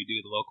break, should we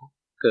do the local?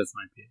 Because it's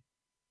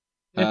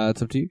 9 p.m.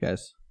 It's up to you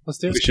guys. Let's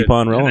do it. We keep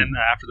on rolling. And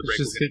then after the break,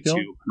 Let's we'll just get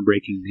keep into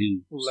breaking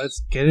news.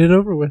 Let's get it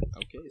over with.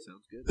 Okay,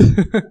 sounds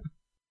good.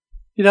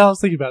 You know, I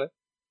was thinking about it.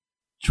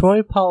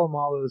 Troy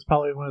Polamalu is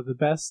probably one of the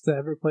best to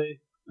ever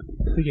play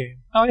the game.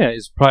 Oh yeah,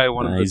 he's probably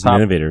one of the He's an top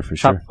innovator for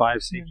top sure.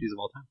 5 safeties of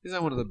all time. He's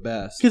not one of the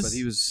best, 'Cause- but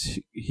he was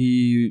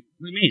he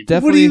What do you mean?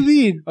 definitely. What do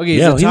you mean? Okay,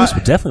 Yeah, he's, he a was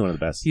top, definitely one of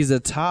the best. he's a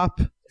top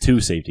 2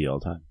 safety all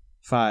time.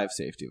 5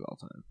 safety of all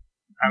time.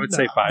 I would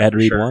say No. 5. Ed for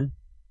Reed sure. won.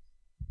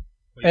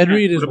 Ed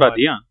Reed is What about one.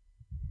 Dion?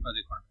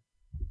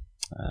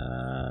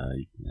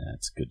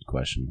 That's a good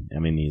question. I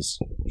mean, he's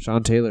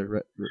Sean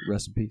Taylor,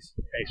 rest in peace.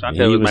 Hey, Sean he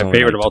Taylor was my only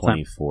favorite like of all time,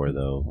 24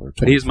 though, or 25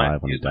 But he's when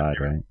he he's my died,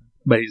 favorite. right?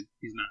 but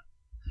he's not.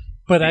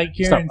 But I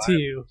He's top guarantee 5.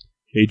 you,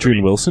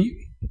 Adrian Wilson.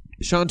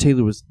 Sean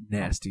Taylor was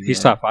nasty.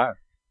 He's man. top 5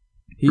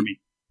 He- for me.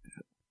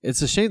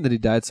 It's a shame that he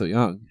died so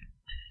young.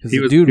 'Cause He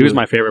the was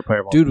my favorite player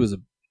of all. Dude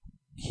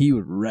he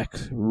would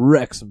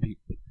wreck some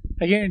people.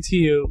 I guarantee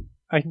you,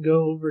 I can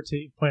go over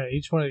to point at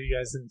each one of you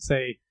guys and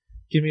say,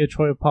 "Give me a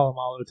Troy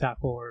Polamalu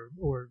tackle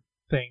or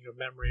thing of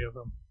memory of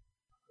him."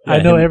 Yeah,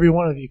 I know him- every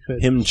one of you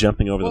could. Him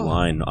jumping over the Whoa.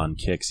 line on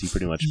kicks, he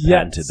pretty much Yes.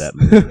 patented that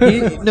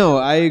move. No,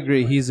 I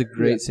agree. He's a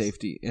great Yes.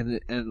 safety, and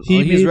He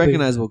he's made the-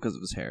 recognizable because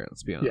of his hair.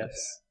 Let's be honest.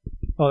 Yes.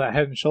 Oh, that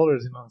Head and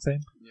Shoulders. You know what I'm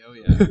saying? Oh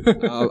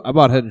yeah. I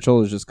bought Head and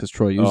Shoulders just because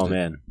Troy used Oh it.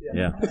 man,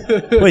 yeah.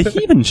 Wait,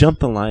 he even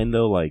jumped the line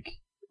though, like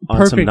on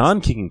some Perfect.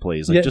 non-kicking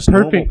plays, like Yeah, just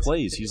normal perfect.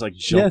 plays. He's like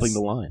jumping Yes. the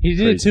line. He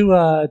did Crazy. it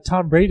to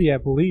Tom Brady, I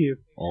believe,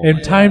 Oh and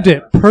my timed God.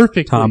 it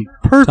perfectly. Tom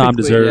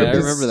deserved Yeah, I it.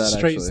 remember that,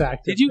 Straight actually.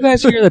 sacked. Did you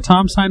guys hear that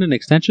Tom signed an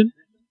extension?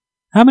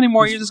 How many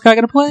more years is this guy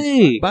going to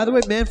play? By the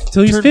way, man,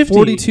 Till he's turned 50.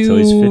 42 Till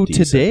he's 50,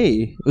 so-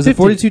 today. Was it 50.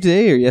 42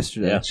 today or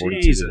yesterday? Yeah,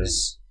 42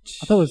 Jesus.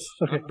 I thought it was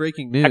okay.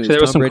 Breaking news. Actually, there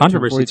was Tom some Brady turned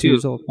controversy 42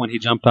 years too old. when he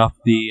jumped off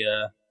the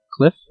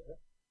cliff.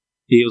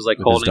 He was like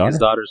With his holding his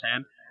daughter? daughter's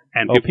hand,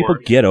 and Oh, people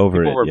get over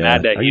people it. were Yeah.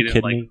 mad that Are he you didn't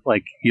kidding me?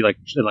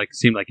 it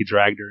seemed like he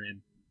dragged her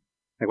in,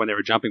 like when they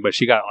were jumping, but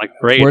she got like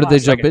afraid. Where did they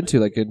last jump second. into?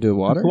 Like into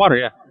water? The water,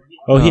 yeah.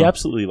 Oh, he Oh.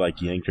 absolutely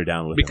like yanked her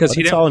down with Because him.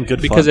 he But it's didn't. all in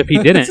good Because fun. if he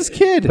It's didn't, his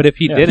kid. but if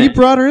he Yeah. he didn't,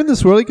 brought her in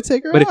this world, he could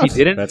take her but if out. he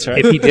didn't, That's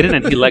right. if he didn't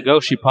and he let go,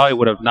 she probably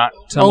would have not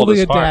tumbled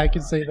Only as a far. dad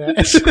can say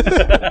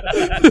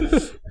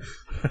that.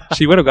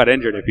 She would have got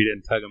injured if he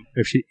didn't tug him.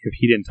 If he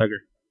didn't tug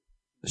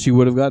her. She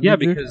would have gotten Yeah,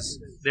 injured? because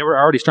they were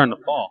already starting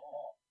to fall.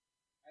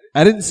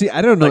 I didn't see.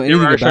 I don't know Like, they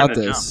were anything starting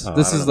about to this. jump. Oh,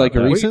 This I don't is know like a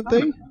about that. recent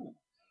thing.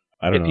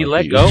 I don't If know he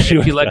let you- go, she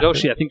if he was let go,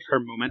 that. I think her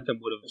momentum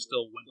would have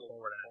still went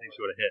forward, and I think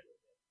she would have hit.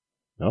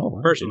 Oh,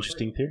 wow. Personally.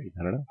 Interesting theory.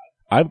 I don't know.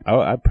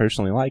 I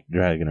personally like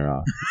dragging her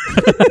off.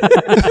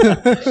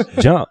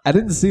 Jump. I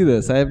didn't see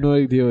this. I have no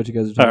idea what you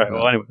guys are All talking right.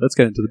 Well, anyway, let's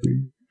get into the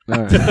beer.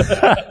 about.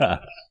 All right.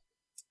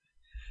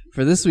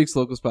 For this week's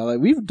local spotlight,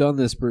 we've done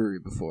this brewery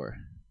before.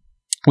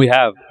 We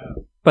have,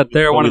 but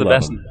they're But one we of the love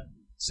best them. in the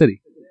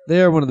city.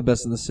 They are one of the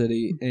best in the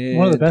city. And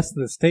One of the best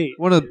in the state.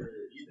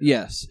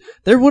 Yes,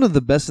 they're one of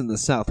the best in the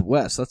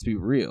Southwest. Let's be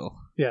real.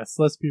 Yes,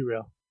 let's be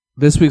real.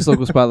 This week's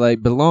local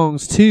spotlight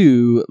belongs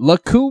to La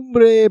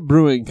Cumbre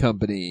Brewing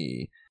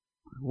Company,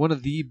 one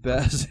of the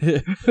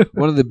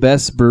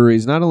best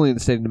breweries, not only in the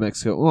state of New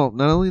Mexico. Well,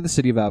 not only in the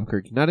city of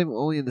Albuquerque, not even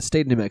only in the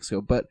state of New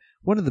Mexico, but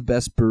one of the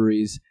best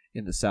breweries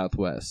in the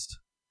Southwest.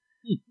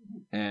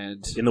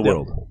 And In the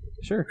world.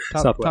 sure,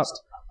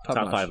 Southwest. top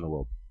Top notch. 5 in the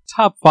world.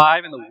 Top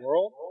 5 in the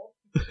world.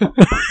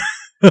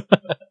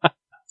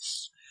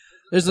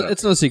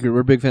 It's no secret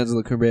we're big fans of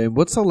La Cumbre. And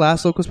what's the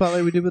last local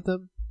spotlight we did with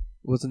them?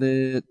 Wasn't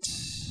it?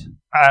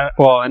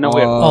 Well, I know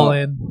we have. All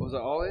in. Was it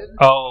All In?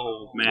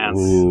 Oh man,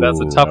 Ooh, that's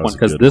a that tough was one a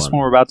because good this one. one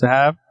we're about to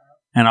have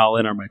and All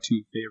In are my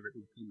two favorite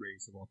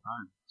Cumbres of all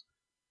time.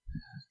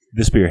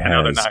 This beer I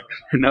know they're has not.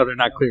 No, they're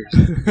not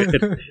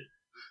clear.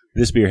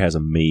 this beer has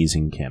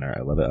amazing can art.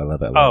 I love it. I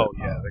love it. I Oh love it.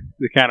 yeah,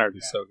 the can art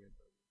is so good.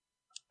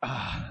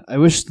 I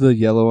wish the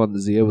yellow on the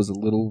Zia was a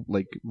little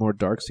like more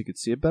dark so you could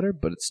see it better,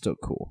 but it's still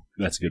cool.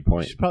 That's a good You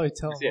point. should probably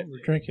tell them what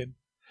we're drinking.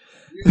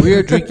 We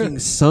are drinking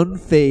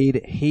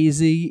Sunfade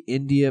Hazy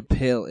India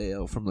Pale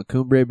Ale from La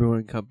Cumbre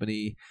Brewing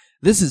Company.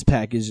 This is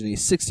packaged in a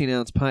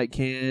 16-ounce pint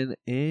can,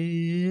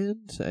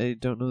 and I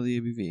don't know the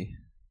ABV.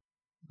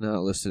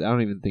 Not listed. I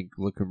don't even think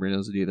La Cumbre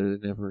knows it either.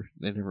 They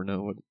never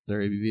know what their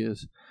ABV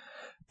is.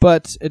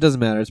 But it doesn't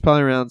matter. It's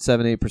probably around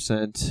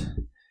 7-8%.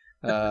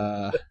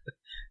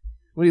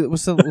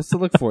 What's the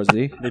look for,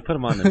 Z? They put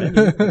them on the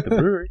menu at the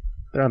brewery.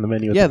 They're on the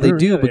menu at Yeah, the they brewery.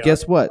 do, they but are.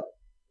 guess what?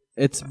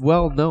 It's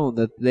well known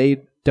that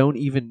they don't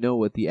even know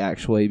what the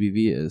actual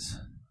ABV is.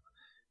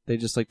 They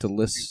just like to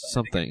list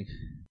something.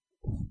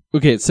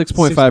 Okay, it's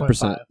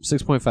 6.5%.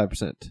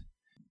 6.5%.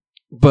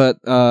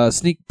 But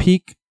sneak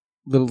peek,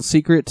 little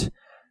secret,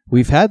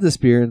 we've had this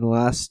beer in the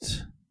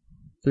last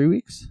 3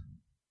 weeks.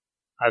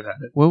 I've had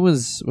it. When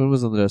was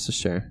on the Justice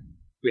Share?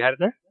 We had it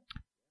there.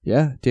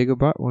 Yeah, Diego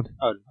brought one.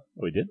 Oh,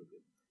 we did?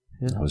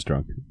 Yeah. I was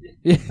drunk.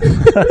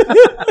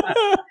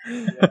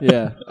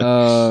 Yeah.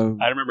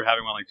 I remember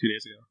having one like 2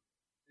 days ago.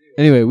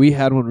 Anyway, we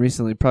had one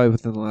recently, probably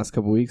within the last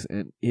couple weeks,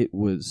 and it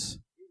was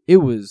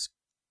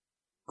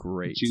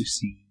great.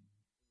 Juicy.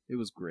 It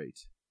was great.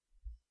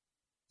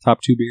 Top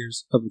 2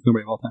 beers of the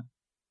Cumbre of all time.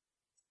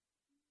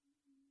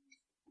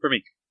 For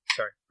me.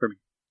 Sorry, for me.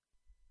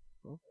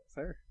 Well,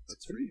 fair.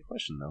 That's a pretty good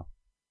question, though.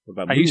 What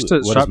about I Mood? used to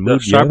What is the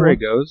Mood? Strawberry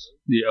Goes,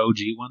 the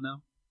OG one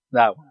though.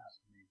 That one.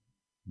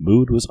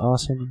 Mood was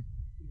awesome.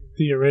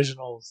 The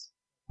originals,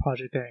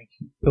 Project Ank.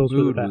 Those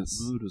were the best.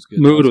 Mood was good.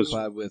 Mood I was-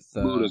 glad with.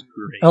 Mood was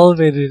great.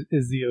 Elevated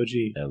is the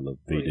OG.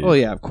 Elevated. Oh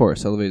yeah, of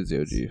course. Elevated is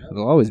the OG.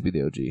 It'll always be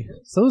the OG.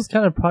 So is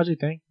kind of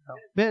Project Ank now.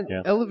 Man,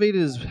 Yeah.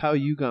 Elevated is how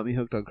you got me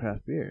hooked on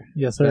craft beer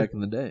Yes, sir. back in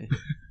the day.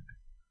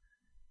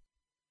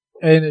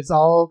 And it's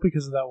all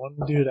because of that one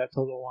dude at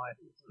Total Wine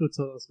who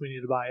told us we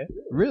need to buy it.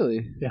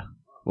 Really? Yeah.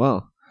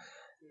 Wow.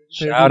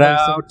 Shout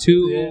out to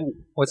Yeah.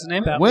 what's his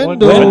name? That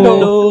Wendell.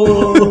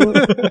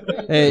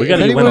 Hey, We if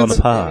gotta get Wendell on anyone's-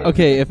 the pod.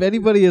 Okay, if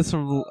anybody is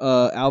from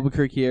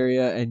Albuquerque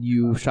area and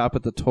you shop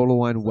at the Total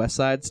Wine West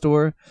Side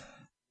store,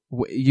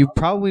 You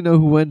probably know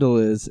who Wendell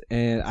is,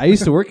 and I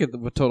used to work at the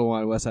Total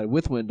Wine West Side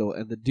with Wendell,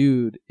 and the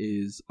dude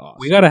is awesome.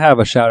 We got to have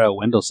a shout out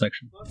Wendell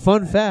section.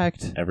 Fun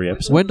fact: Every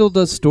episode. Wendell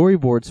does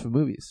storyboards for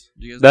movies.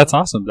 You guys That's know?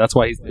 awesome. That's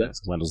why he's the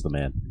best. Wendell's the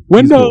man.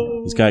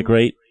 Wendell! He's got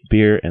great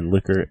beer and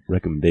liquor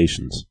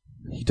recommendations.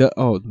 He does.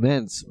 Oh, the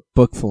man's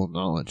book full of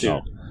knowledge.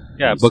 Oh,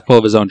 Yeah, a book full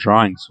of his own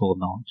drawings, full of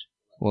knowledge.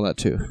 Well, that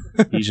too.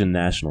 he's a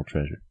national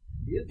treasure.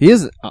 He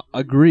is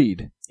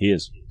agreed. He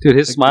is. Dude,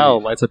 his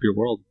smile lights up your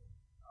world.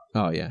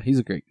 Oh yeah, he's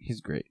great.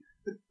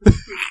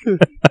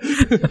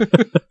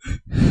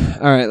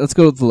 All right, let's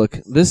go with the look.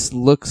 This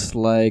looks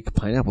like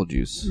pineapple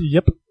juice.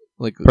 Yep.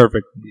 Like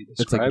Perfect.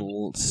 it's like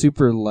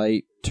super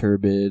light,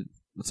 turbid.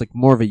 It's like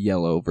more of a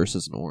yellow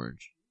versus an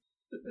orange.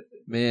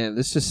 Man,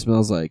 this just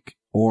smells like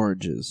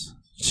oranges.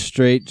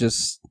 Straight,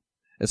 just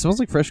it smells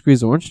like fresh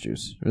squeezed orange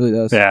juice. It really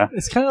does. Yeah,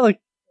 It's kind of like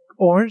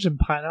orange and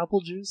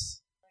pineapple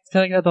juice. It's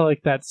kind of got the,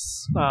 like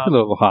that's a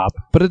little hop.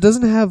 But it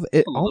doesn't have.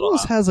 It A little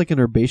almost hot. has like an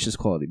herbaceous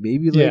quality,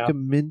 maybe like Yeah. a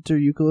mint or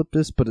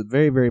eucalyptus, but it's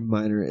very, very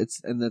minor.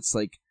 That's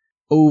like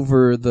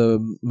over the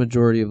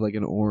majority of like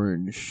an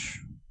orange.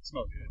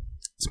 Smells good.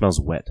 It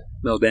smells wet.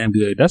 Smells damn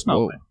good. That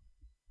smells Whoa. good.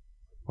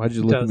 Why'd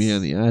you It look me does.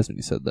 in the eyes when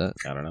you said that?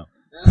 I don't know.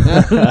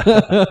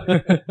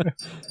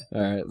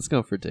 All right, let's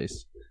go for a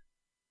taste.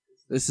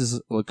 This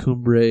is La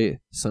Cumbre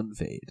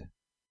Sunfade.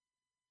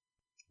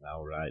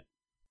 All right.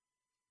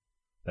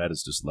 That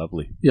is just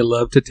lovely. You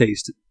love to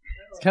taste it.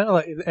 It's kind of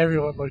like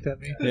everyone looked at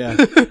me. Yeah,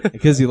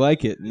 because you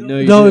like it. You know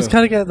you No, do. it's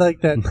kind of got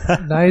like that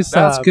nice.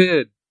 That's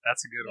good.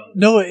 That's a good one.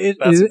 No,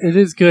 That's it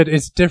is good.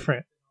 It's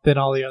different than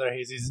all the other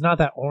hazies. It's not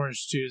that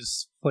orange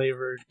juice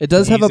flavored. It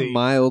does have a hazy.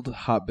 mild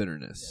hop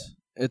bitterness.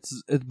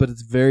 But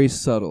it's very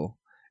subtle.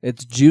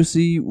 It's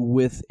juicy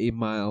with a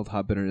mild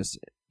hop bitterness,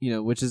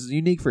 which is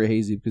unique for a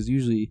hazy because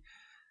usually,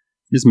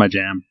 This is my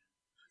jam.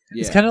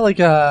 yeah, It's kind of like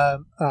a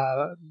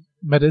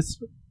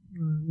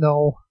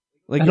no.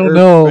 like I don't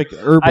know. like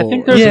herbal. I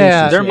think there's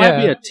Yeah, there might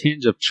be yeah. a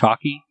tinge of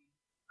chalky.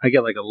 I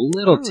get like a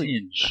little I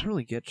tinge. don't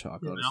really get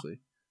chalk, You know? honestly.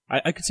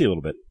 I could see a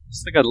little bit.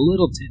 It's like a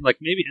little tinge, like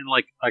maybe, and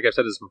like I've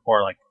said this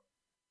before, like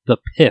the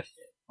pith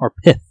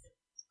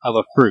of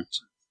a fruit.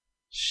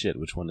 Shit,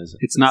 which one is it?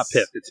 It's not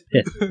pith. It's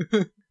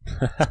pith.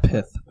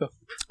 Pith.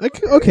 Are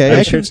Okay. you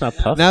I sure can- it's not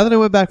puff? now that I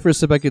went back for a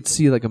sip, I could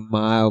see like a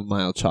mild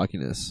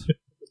chalkiness,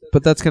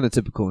 but that's kind of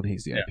typical in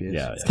hazy IPAs.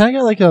 Yeah, It's kind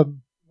of got like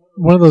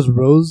one of those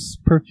rose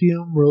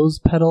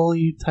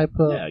petal-y type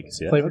of yeah, I can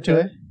see that. flavor to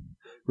it.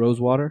 Rose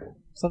water.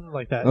 Something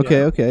like that. Okay.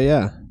 yeah. Okay.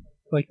 Yeah.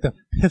 Like the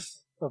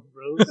pith of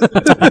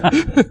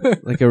rose.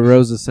 Like a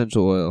rose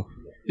essential oil.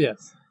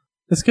 Yes.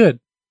 It's good.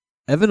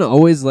 Evan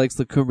always likes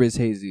La Cumbre's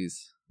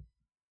hazies.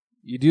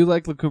 You do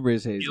like La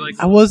Cumbre's hazies. like-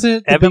 I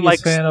wasn't the Evan biggest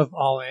likes- fan of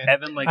All In.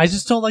 Evan likes. I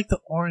just don't like the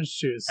orange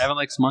juice. Evan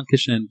likes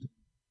monkish and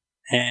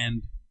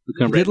the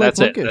cumbre. did like That's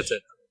it. monkish. That's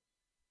it.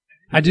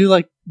 I do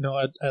like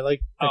I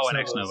like Oh, and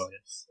Ex ex Novos, novo.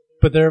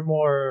 but they're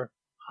more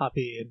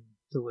hoppy and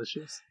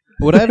delicious.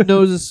 What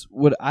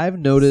I've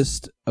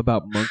noticed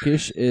about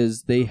monkish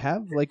is they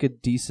have like a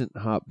decent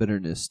hop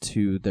bitterness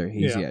to their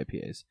hazy Yeah.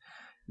 IPAs.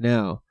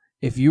 Now,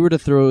 if you were to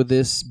throw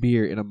this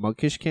beer in a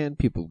monkish can,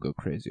 people would go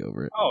crazy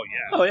over it. Oh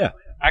yeah. Oh, yeah.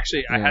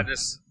 Actually, I Yeah.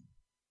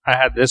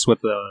 had this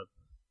with the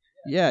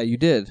Yeah, you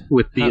did.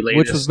 latest.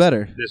 Which was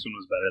better? This one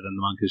was better than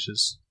the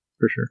monkish's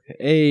for sure.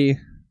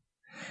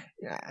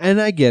 And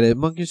I get it.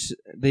 Monkish,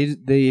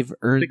 they've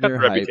earned They got their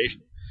the hype.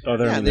 reputation. Oh,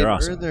 they're, Yeah, they're they've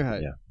awesome. earned their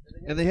hype. Yeah.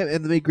 And they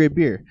make great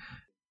beer.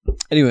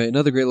 Anyway,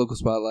 another great local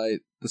spotlight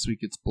this week.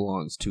 It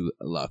belongs to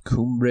La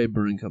Cumbre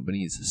Brewing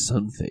Company's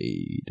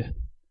Sunfade.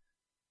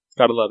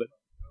 Gotta love it.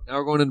 Now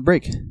we're going into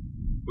break.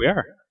 We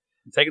are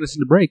taking us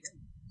into break.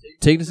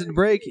 Taking us into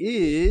break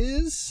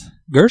is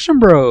Gershon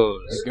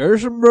Bros.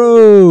 Gershon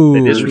Bros.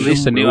 They just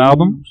released a new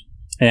album,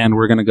 and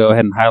we're gonna go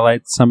ahead and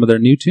highlight some of their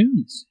new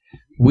tunes.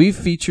 We've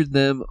featured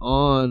them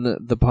on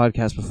the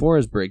podcast before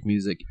as break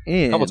music,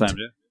 A and couple times,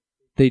 yeah.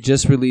 they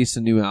just released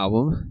a new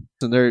album.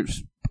 And they're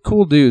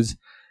cool dudes,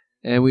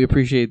 and we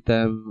appreciate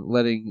them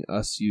letting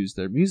us use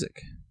their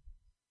music.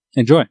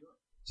 Enjoy.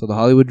 So the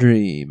Hollywood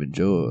Dream,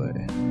 enjoy.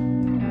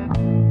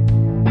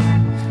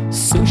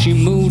 So she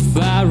moved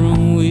far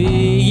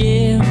away,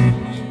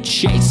 yeah,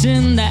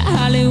 chasing that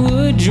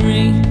Hollywood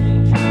dream.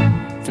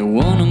 If you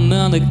want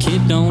another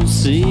kid, don't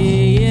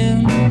see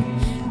it.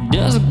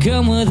 Doesn't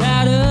come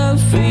without a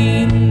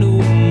fee. No,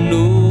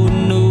 no,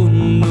 no,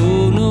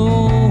 no,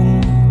 no.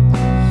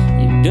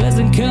 It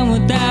doesn't come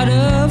without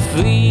a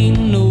fee.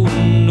 No,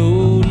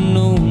 no,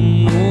 no,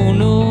 no,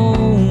 no.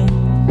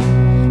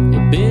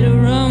 You better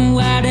run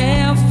wide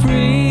and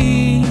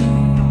free.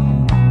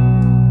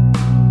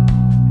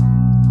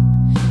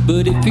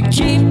 But if you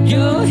keep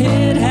your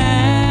head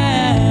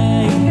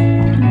high,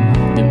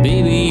 then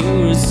baby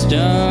you're a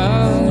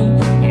star.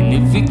 And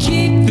if you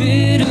keep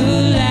it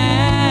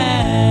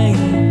alive,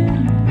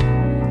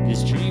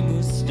 this dream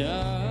will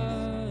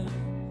start.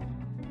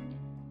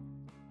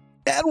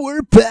 And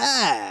we're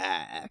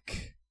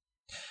back.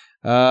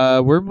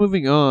 We're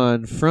moving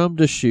on from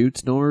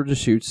Deschutes. No more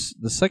Deschutes.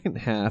 The second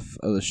half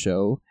of the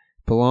show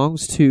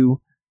belongs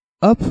to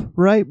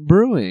Upright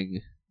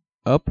Brewing.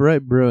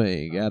 Upright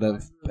Brewing out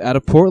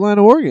of Portland,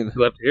 Oregon.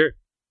 We love to hear it.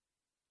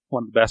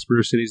 One of the best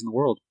brew cities in the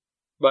world.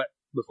 But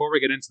before we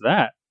get into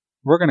that,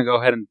 we're going to go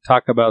ahead and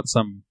talk about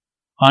some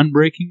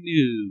unbreaking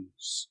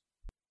news.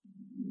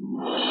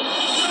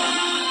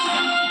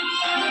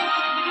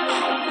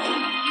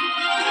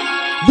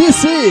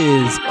 This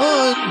is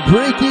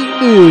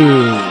Unbreaking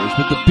News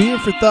with the Beer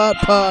for Thought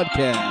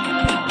podcast.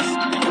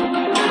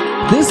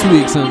 This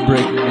week's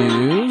Unbreaking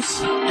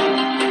News.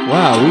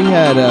 Wow, we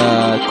had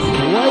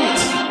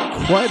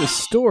quite a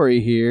story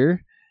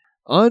here.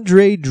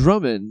 Andre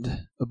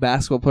Drummond, a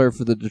basketball player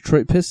for the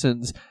Detroit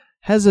Pistons,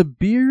 has a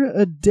beer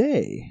a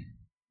day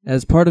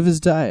as part of his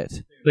diet.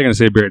 They're going to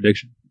say beer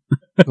addiction.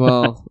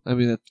 Well, I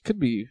mean, that could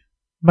be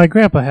My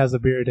grandpa has a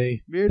beer a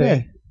day. beer a thing.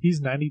 day. He's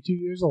 92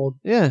 years old.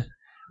 Yeah.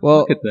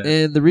 Well, Look at that.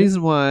 and the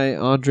reason why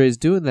Andre's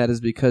doing that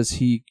is because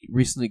he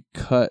recently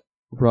cut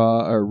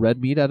raw or red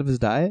meat out of his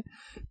diet,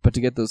 but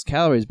to get those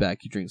calories back,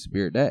 he drinks a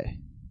beer a day.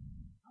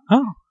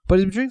 Oh, But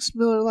he drinks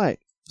Miller Lite,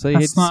 so you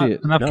hate that's to not see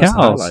it. enough No, it's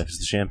not cows. life. It's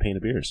the champagne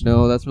of beers.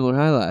 No, that's Miller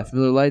High Life.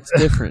 Miller Lite's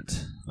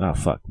different. Oh,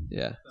 fuck.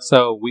 Yeah.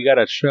 So we got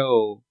to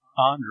show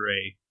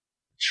Andre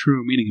the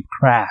true meaning of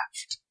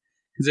craft.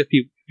 Because if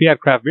he had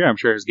craft beer, I'm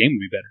sure his game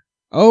would be better.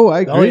 Oh, I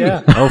agree. Oh,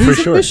 yeah. Oh, for He's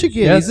in sure.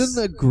 Michigan. Yes. He's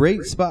in a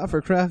great spot for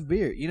craft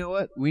beer. You know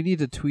what? We need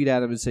to tweet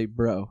at him and say,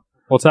 bro.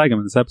 We'll tag him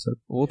in this episode.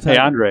 We'll Hey, tag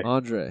Andre.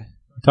 Andre.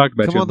 We talked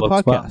about Come you on in the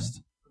Local podcast.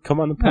 Spot. Come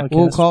on the podcast.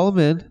 We'll call him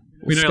in. We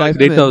We'll know you like Skype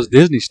to him date in. those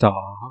Disney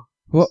stars.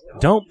 Well,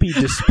 Don't be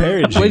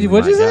disparaging. what'd you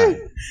my say?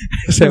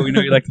 guy. So we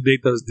know you like to date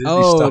those Disney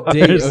Oh, stars.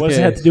 date- What's okay. it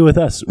have to do with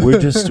us? We're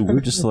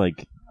just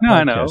like No,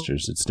 I know.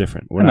 podcasters. It's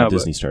different. We're I know, not but-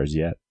 Disney stars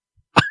yet.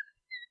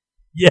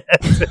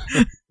 Yes.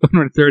 When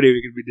we're 30,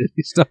 we can be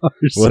Disney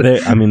stars. Well,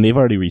 they've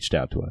already reached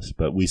out to us,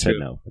 but we said True.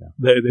 no. Yeah.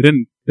 They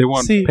didn't. They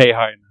won't See- pay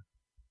high enough.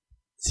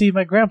 See,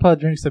 my grandpa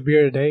drinks a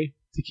beer a day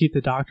to keep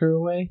the doctor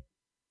away,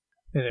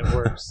 and it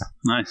works.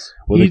 Nice.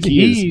 Well, he the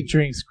key he is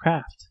drinks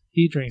craft.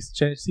 He drinks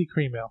Genesee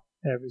Cream Ale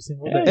every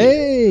single day.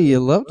 Hey, you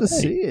love to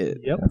see it.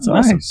 Yep. that's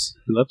awesome. Nice.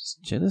 We love to see.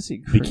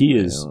 Genesee The key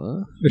Cream is- Ale,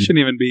 huh? It shouldn't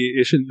even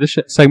be. This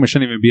segment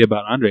shouldn't even be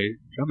about Andre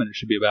Drummond. It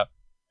should be about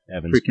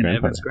Evan's freaking grandfather.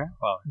 Evan's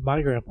grandpa.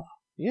 My grandpa.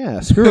 Yeah,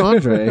 screw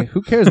Andre.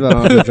 Who cares about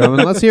Andre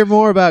Drummond? Let's hear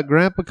more about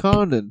Grandpa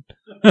Condon.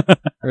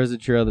 Or is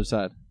it your other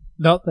side?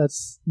 No,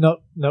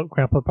 no,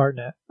 Grandpa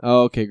Barnett.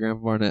 Oh, okay,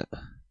 Grandpa Barnett.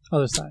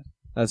 Other side.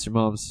 That's your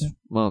mom's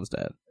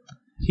dad.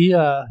 He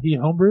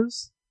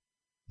homebrews.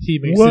 He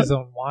makes What? his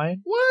own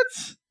wine. What?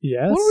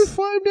 Yes. What are we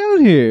flying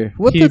down here?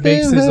 What he the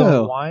makes damn his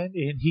hell? own wine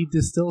and he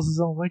distills his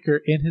own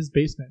liquor in his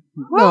basement.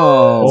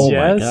 No. Oh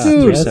my Yes, God!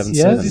 dude.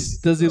 377. Yes.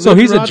 Does he So live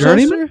he's in a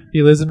journeyman? Rochester?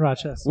 He lives in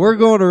Rochester. We're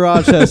going to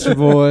Rochester,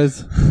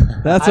 boys.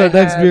 That's our I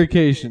next had-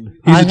 vacation.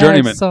 He's I a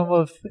journeyman. had some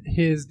of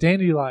his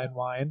dandelion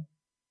wine,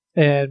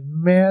 and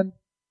man,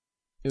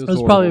 It it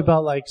was probably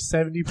about like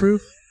 70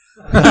 proof.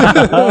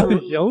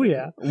 Oh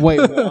yeah, Wait,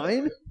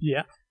 wine?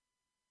 yeah.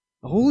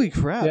 Holy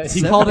crap! Yeah, he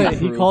 70 called it.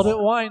 He proof. called it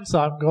wine, so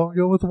I'm going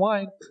to go with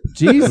wine.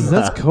 Jesus,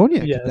 that's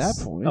cognac Yes. at that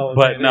point. Oh,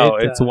 But man, no,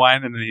 it, it's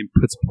wine, and then he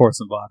pours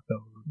some vodka over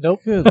it. Nope.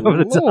 Good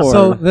But it's lord.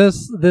 So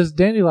this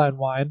dandelion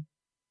wine,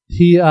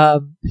 he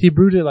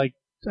brewed it like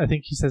I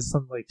think he says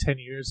something like 10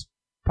 years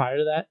prior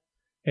to that,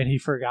 and he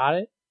forgot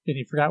it, and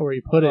he forgot where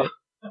he put it,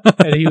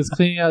 and he was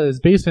cleaning out his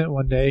basement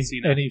one day, See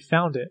now. and he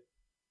found it.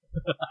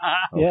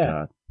 Oh, Yeah.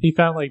 God. He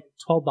found like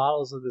 12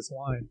 bottles of this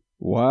wine.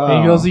 wow.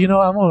 And he goes,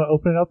 I'm going to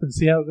open it up and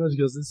see how it goes. He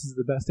goes, this is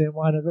the best damn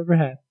wine I've ever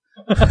had.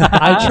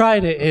 I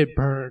tried it. It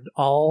burned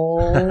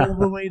all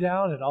the way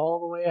down and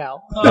all the way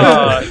out.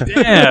 Oh,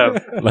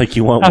 damn. Like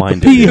you want Out wine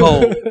the to pee do.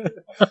 hole.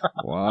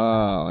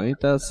 Wow, ain't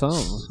that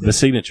something? The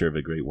signature of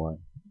a great wine.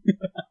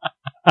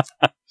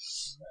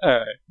 All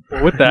right.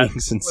 Well, with that, Being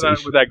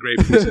sensational. with that great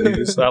piece of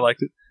news, I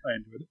liked it. I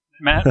enjoyed it.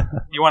 Matt,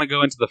 you want to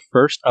go into the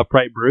first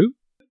upright brew?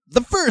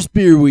 The first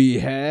beer we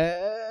had.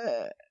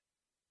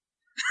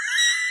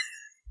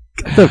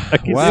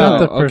 It's Wow. not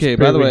the first Okay.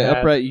 beer By the we way, had.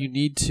 Upright, you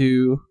need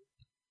to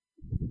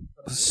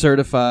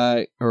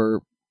certify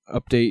or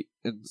update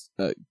and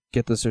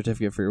get the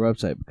certificate for your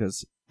website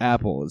because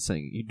Apple is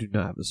saying you do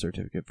not have a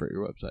certificate for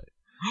your website.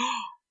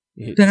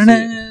 You hate to see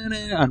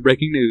it. On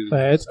breaking news.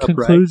 That Upright.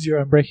 concludes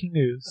your unbreaking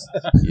news.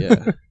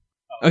 Yeah.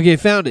 Okay,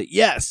 found it.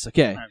 Yes.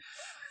 Okay.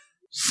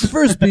 The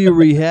first beer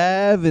we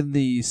have in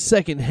the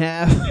second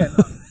half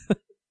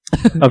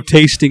Of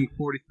tasting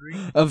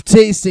 43. of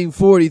Tasting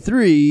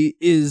 43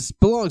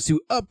 belongs to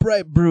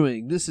Upright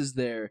Brewing. This is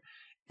their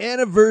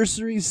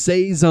anniversary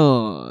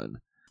saison.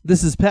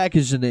 This is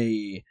packaged in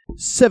a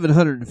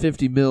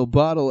 750 ml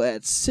bottle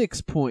at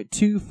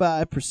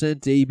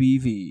 6.25%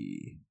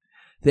 ABV.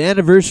 The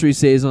anniversary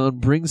saison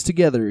brings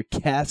together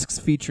casks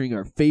featuring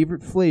our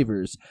favorite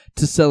flavors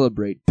to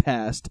celebrate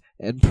past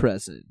and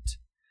present.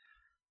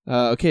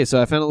 Okay,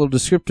 so I found a little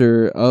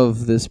descriptor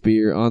of this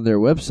beer on their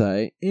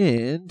website,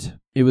 and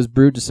it was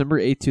brewed December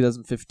 8,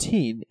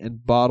 2015,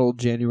 and bottled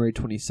January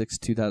 26,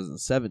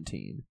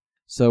 2017.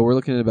 So we're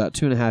looking at about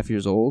 2.5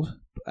 years old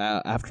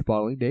after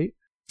bottling date.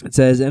 It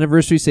says,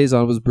 Anniversary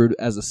Saison was brewed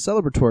as a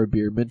celebratory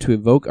beer meant to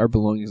evoke our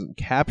belongings and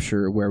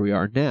capture where we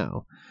are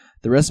now.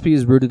 The recipe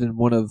is rooted in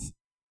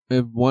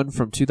one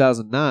from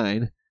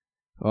 2009.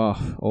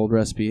 Oh, old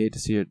recipe. Hate to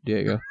see it,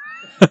 Diego.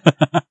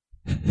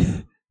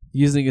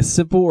 Using a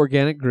simple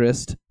organic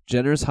grist,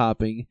 generous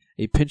hopping,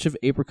 a pinch of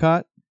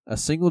apricot, a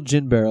single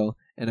gin barrel,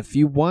 and a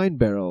few wine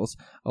barrels,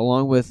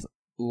 along with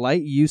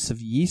light use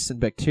of yeast and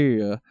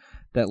bacteria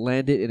that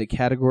land it in a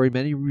category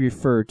many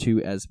refer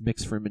to as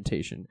mixed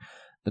fermentation.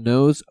 The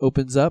nose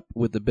opens up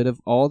with a bit of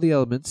all the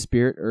elements: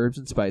 spirit, herbs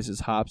and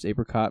spices, hops,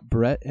 apricot,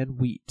 Brett, and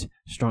wheat.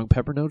 Strong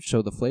pepper notes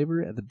show the flavor,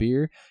 and the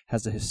beer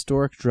has a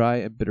historic dry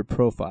and bitter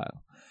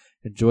profile.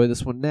 Enjoy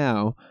this one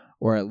now,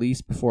 or at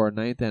least before our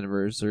 9th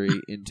anniversary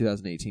in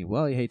 2018.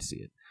 Well, you hate to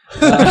see it.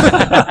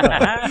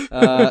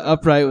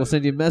 Upright will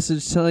send you a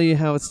message telling you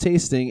how it's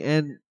tasting,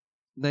 and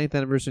 9th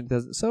anniversary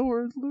doesn't. So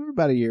we're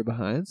about a year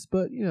behind,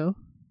 but you know.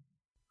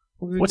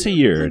 What's a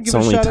year? It's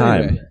only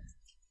time. Anyway.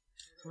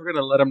 We're going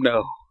to let them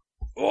know.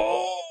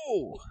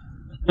 Oh!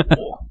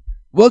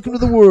 Welcome to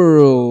the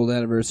world,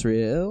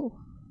 anniversary ale.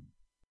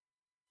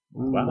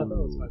 Wow.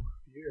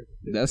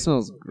 That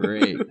smells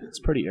great. It's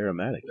pretty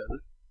aromatic.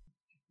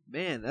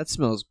 Man, that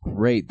smells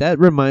great. That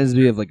reminds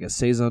me of like a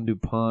Saison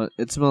DuPont.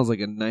 It smells like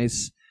a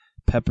nice,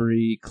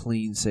 peppery,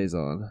 clean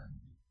Saison.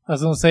 I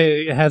was gonna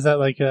say it has that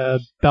like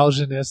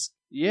Belgian-esque.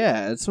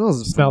 Yeah, it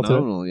smells Smell to it.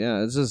 phenomenal.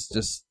 Yeah, it's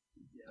just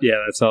Yeah,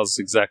 that sounds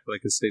exactly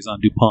like a Saison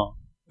DuPont.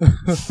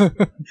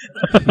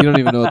 you don't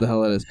even know what the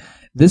hell that is.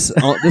 This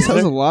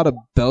has a lot of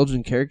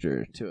Belgian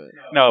character to it.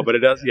 No, but it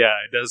does. Yeah,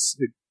 it does.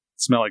 It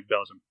smell like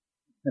Belgium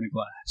in a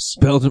glass.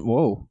 Belgium.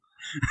 Whoa.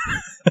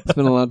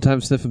 Spent a lot of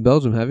time sniffing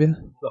Belgium, have you?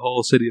 The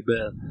whole city of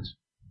Belgium.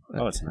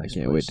 Oh, it's a I nice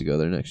can't place. wait to go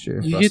there next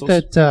year. You Brussels?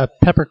 get that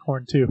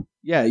peppercorn too.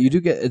 Yeah, you do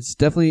get.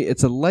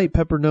 It's a light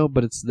pepper note,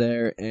 but it's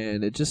there,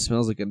 and it just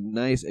smells like a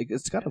nice.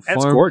 It's got a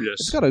That's farm. gorgeous.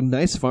 It's got a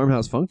nice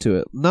farmhouse funk to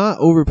it. Not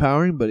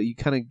overpowering, but you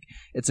kind of.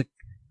 It's a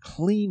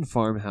clean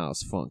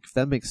farmhouse funk, if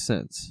that makes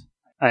sense.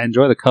 I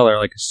enjoy the color,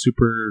 like a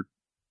super.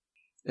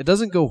 It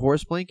doesn't go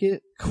horse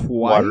blanket quite,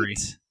 Watery.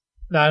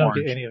 No, I don't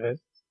Orange. get any of it.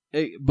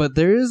 but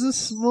there is a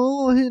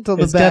small hint on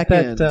It's the back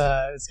got end.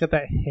 that. It's got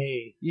that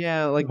hay.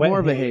 Yeah, like wet more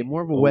of a hay. hay,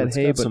 more of a Oh, wet it's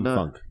hay, got but some not.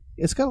 funk.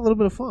 It's got a little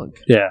bit of funk.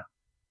 Yeah.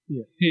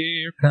 Yeah.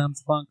 Here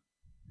comes funk.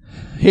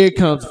 Here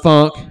comes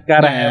funk.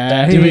 Gotta have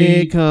that.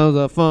 Here comes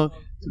a funk.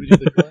 Do we do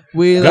the chorus?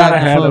 We Gotta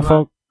like have the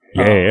funk.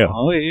 funk. Yeah.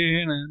 Oh,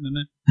 yeah. Na, na,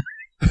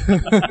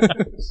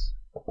 na.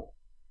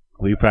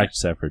 We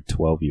practiced that for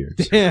 12 years.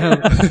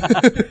 Damn.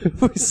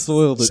 We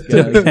soiled it,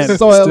 Still guys. can't,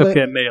 Soiled still it.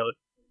 can't nail it.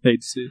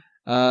 Hate to see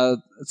it.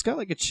 It's got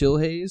like a chill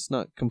haze,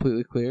 not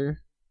completely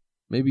clear.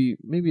 Maybe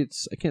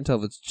it's. I can't tell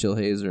if it's chill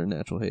haze or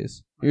natural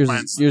haze. Yours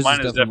Mine is is more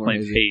definitely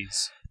hazy.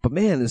 haze. But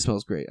man, this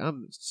smells great.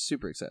 I'm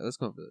super excited. Let's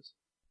go on for this.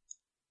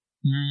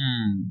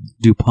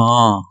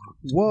 DuPont.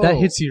 Whoa, That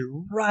hits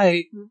you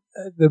right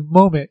at the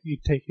moment you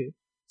take it.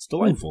 It's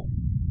delightful.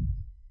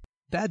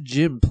 That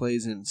gin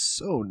plays in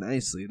so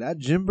nicely. That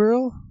gin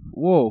barrel,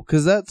 whoa,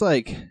 because that's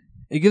like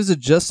it gives it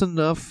just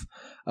enough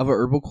of a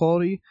herbal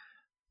quality,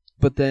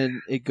 but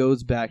then it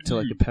goes back to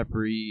like a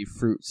peppery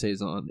fruit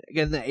saison.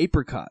 Again, the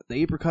apricot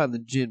and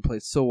the gin play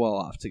so well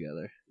off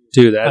together.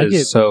 Dude, that I is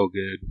get- so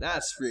good.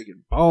 That's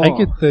freaking. Oh, I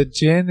get the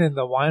gin and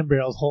the wine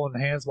barrels holding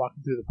hands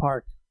walking through the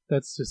park.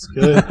 That's just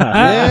good.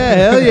 yeah,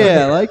 hell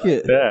yeah, I like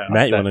it. Yeah.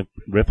 Matt, you want to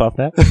riff off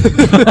that?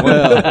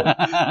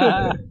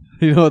 Well,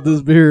 you know what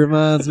this beer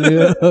reminds me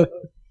of?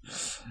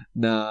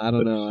 No, I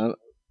don't know.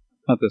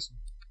 Not this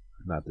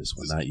Not this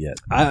one, not yet.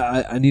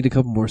 I need a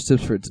couple more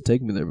sips for it to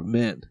take me there, but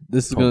man,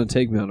 this is going to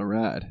take me on a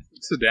ride.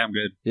 This is damn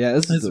good. Yeah,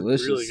 this is It's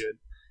delicious. really good.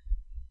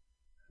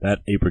 That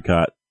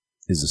apricot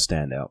is a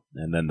standout.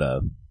 And then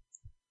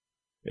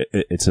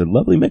it's a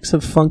lovely mix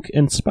of funk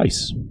and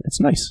spice. It's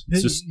nice.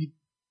 It's just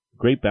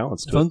great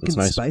balance to Funk it. It's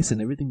and nice. spice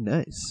and everything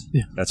nice.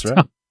 That's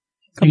right.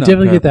 You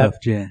definitely get that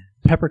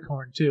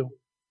peppercorn too.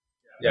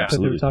 Yeah. That they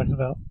were Absolutely. talking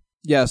about.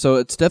 Yeah, so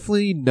it's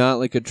definitely not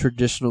like a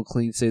traditional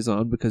clean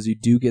saison because you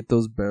do get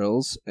those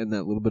barrels and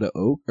that little bit of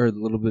oak or a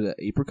little bit of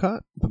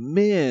apricot. But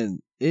man,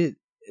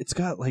 it's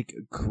got like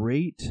a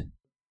great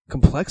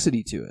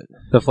complexity to it.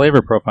 The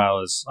flavor profile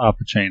is off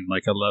the chain.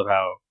 Like, I love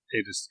how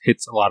it just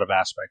hits a lot of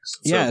aspects.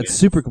 Yeah, So it's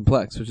super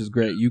complex, which is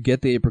great. You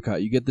get the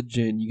apricot, you get the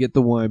gin, you get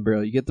the wine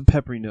barrel, you get the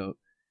peppery note,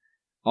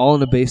 all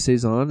in a base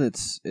saison.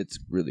 It's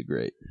really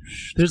great.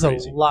 There's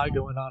crazy. a lot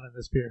going on in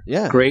this beer.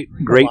 Yeah. great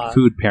lot.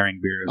 food pairing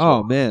beer as Oh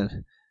well.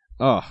 man.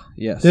 Oh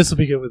yes. This will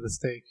be good with a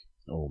steak.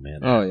 Oh, man.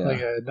 Oh yeah.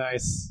 Like a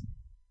nice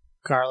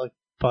garlic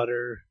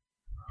butter.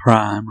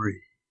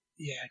 Primary.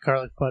 Yeah,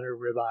 garlic butter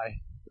ribeye.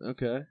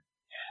 Okay.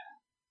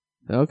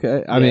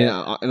 Okay. I mean,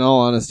 in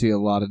all honesty, a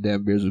lot of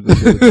damn beers would go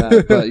good with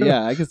that. But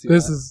yeah, I can see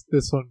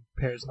This one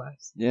pairs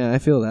nice. Yeah, I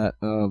feel that.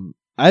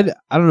 I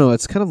don't know.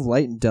 It's kind of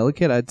light and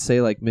delicate. I'd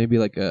say like maybe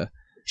like a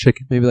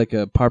Chicken.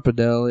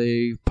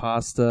 pappardelle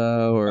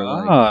pasta or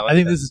like I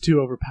think this is too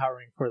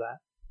overpowering for that.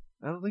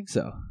 I don't think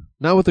so.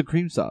 Not with the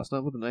cream sauce.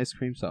 Not with a nice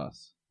cream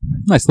sauce.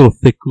 Nice little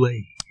thick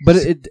glaze. But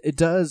it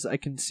does. I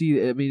can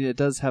see. I mean, it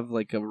does have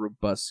like a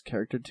robust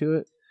character to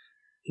it.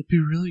 It'd be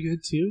really good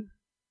too.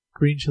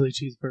 Green chili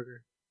cheeseburger.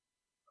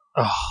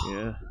 Oh,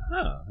 Yeah.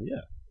 Oh,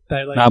 yeah.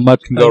 That like Not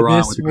much can go wrong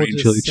this with the will green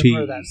just chili simmer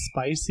cheese. that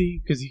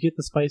spicy because you get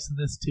the spice in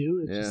this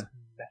too. It just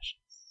meshes.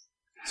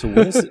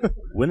 So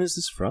when is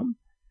this from?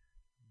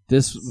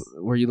 This,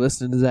 were you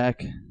listening to Zach?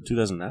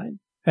 2009.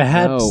 It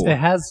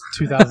has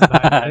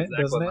 2009 in it,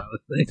 Exactly doesn't what it? I was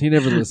thinking. He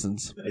never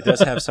listens. It does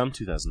have some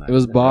 2009. It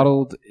was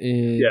bottled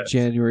in Yes.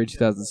 January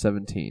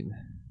 2017.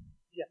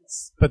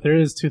 Yes, but there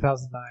is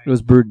 2009 It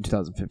was brewed in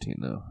 2015,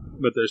 though.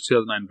 But there's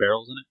 2009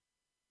 barrels in it.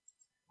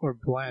 or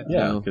blend.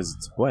 Yeah, No. because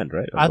it's a blend,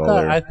 right? I Of all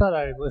thought their- I thought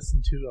I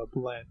listened to a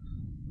blend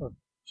of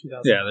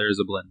 2009. Yeah, there is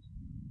a blend.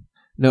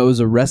 No, it was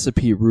a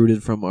recipe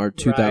rooted from our Right,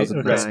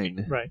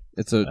 2009. Right.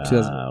 It's a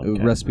 2000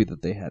 okay. a recipe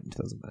that they had in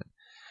 2009.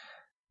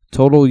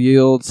 Total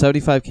yield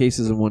 75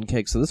 cases in one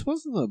keg. So this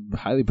wasn't a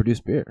highly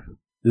produced beer.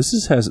 This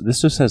just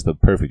has the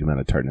perfect amount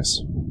of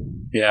tartness.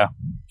 Yeah,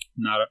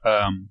 not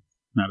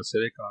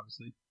acidic,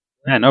 obviously.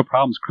 Yeah, no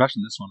problems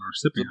crushing this one or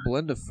It's sipping. a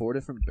blend of 4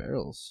 different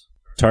barrels.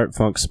 Tart,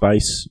 funk,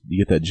 spice.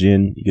 You get that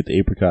gin. You get the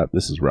apricot.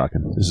 This is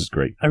rocking. This is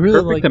great. I really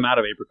Perfect like. amount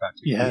of apricot.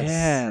 Too. Yes.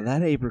 Yeah,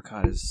 that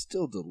apricot is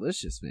still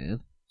delicious, man.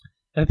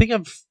 I think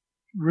I'm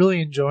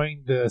really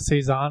enjoying the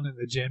saison and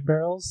the gin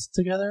barrels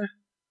together.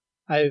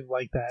 I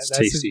like that. It's That's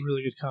tasty. a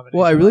really good combination.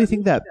 Well, I really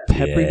think that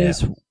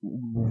pepperiness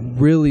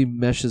really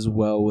meshes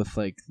well with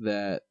like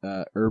that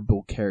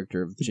herbal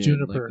character of The gin,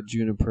 juniper. like the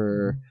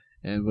juniper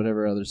and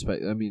whatever other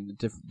spice. I mean,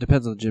 it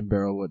depends on the gin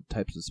barrel what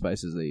types of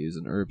spices they use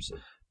and herbs.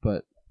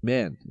 But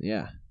man,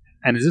 yeah,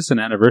 And is this an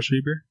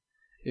anniversary beer?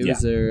 it Yeah.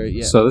 was there.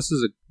 Yeah, So this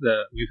is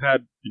we've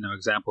had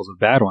examples of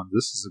bad ones.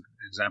 This is an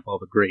example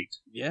of a great.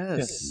 yes,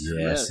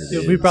 Yes, it Yeah,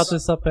 is. we brought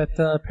this up at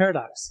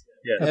Paradox.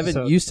 Yeah, Evan,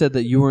 episode. you said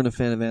that you weren't a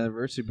fan of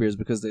anniversary beers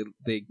because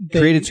they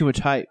created too much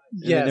hype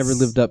and they never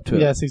lived up to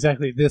it. Yes,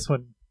 exactly. This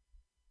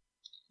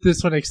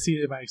one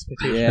exceeded my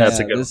expectations. Yeah, That's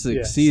a good this one.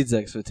 Yes. exceeds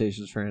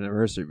expectations for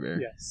anniversary beer.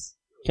 Yes.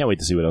 Can't wait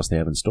to see what else they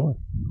have in store.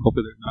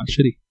 hopefully they're not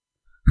shitty.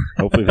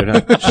 Hopefully they're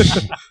not.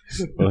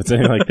 Well, it's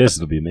anything like this,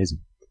 it'll be amazing.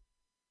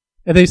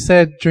 And they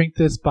said drink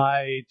this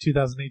by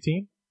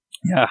 2018.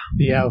 Yeah,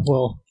 Yeah,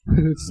 well,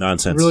 it's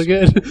Nonsense. really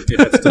good.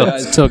 yeah,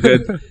 it's still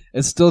good.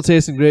 It's still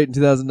tasting great in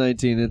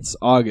 2019. It's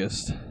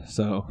August,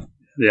 so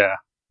Yeah,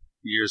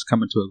 year's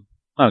coming to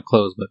not a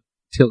close, but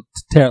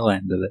tail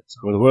end of it. So.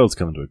 Well, the world's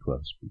coming to a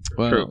close.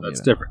 well, True, that's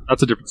different.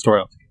 That's a different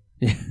story.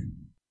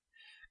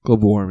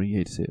 global warming. You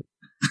hate to see it.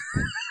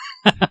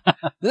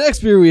 The next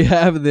beer we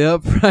have in the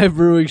Upright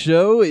Brewing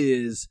Show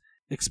is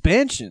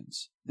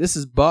Expansions. This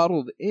is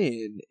bottled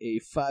in a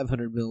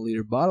 500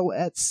 milliliter bottle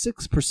at 6%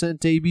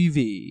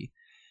 ABV.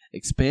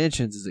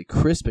 Expansions is a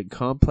crisp and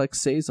complex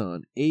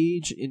saison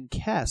aged in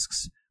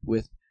casks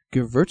with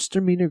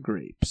Gewürztraminer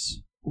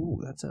grapes. Ooh,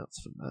 that sounds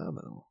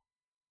phenomenal.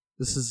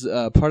 This is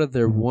part of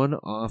their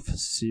one-off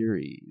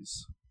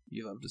series.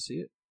 You love to see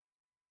it.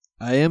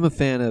 I am a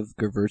fan of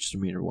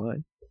Gewürztraminer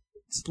wine.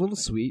 It's a little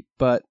sweet,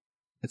 but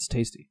it's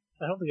tasty.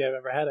 I don't think I've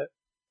ever had it.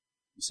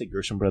 You say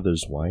Gershon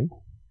Brothers wine?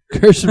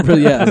 Gershon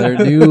Brothers, yeah, their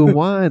new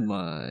wine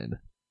line.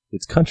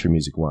 It's country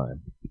music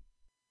wine.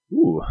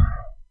 Ooh.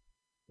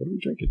 What are we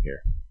drinking here?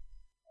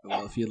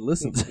 Well, if you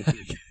listen to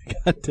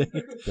God dang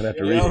it. Gonna have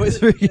to I read always it.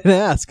 forget to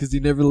ask because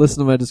you never listen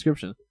to my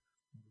description.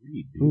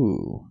 Read, dude.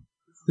 Ooh.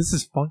 This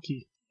is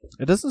funky.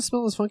 It doesn't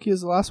smell as funky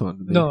as the last one.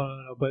 to me.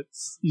 No, but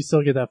you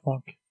still get that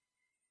funk.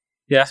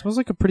 Yeah, It smells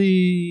like a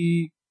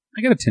pretty,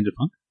 I get a tinge of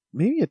funk.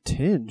 maybe a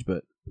tinge,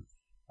 but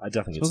I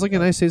definitely it smells like a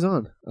nice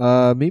saison.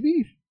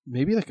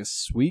 Maybe like a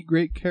sweet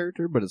grape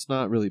character, but it's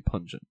not really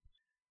pungent.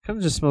 Kind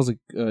of just smells like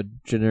a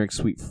generic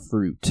sweet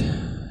fruit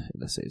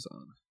in a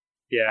saison.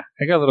 Yeah,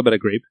 I got a little bit of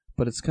grape.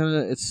 But it's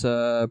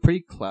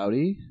pretty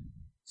cloudy.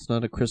 It's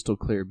not a crystal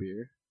clear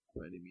beer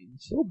by any means.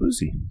 It's a little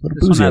boozy. A little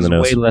This one boozy on has the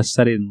nose. way less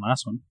setty than the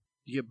last one.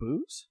 You get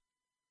booze?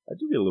 I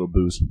do get a little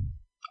booze.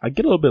 I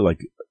get a little bit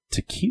like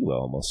tequila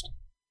almost.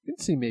 You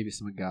can see maybe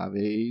some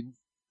agave.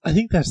 I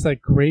think that's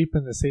that grape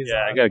and the saison.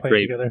 Yeah, I got playing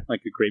grape, together.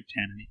 like a grape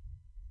tanniny.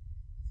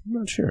 I'm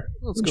not sure.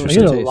 Let's go I with get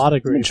the a taste. lot of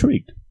I'm grape.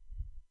 intrigued.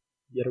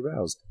 Get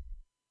aroused.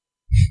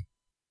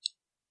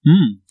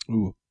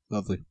 Ooh,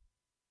 lovely.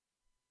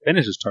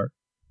 Finish is tart.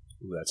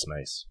 Ooh, that's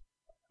nice.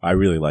 I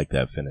really like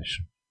that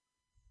finish.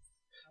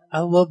 I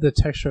love the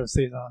texture of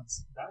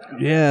saisons.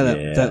 Yeah,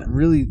 Yeah. that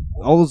really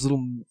all those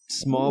little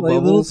small Like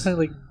little bubbles. kind of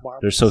like marbles.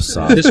 They're so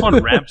soft. This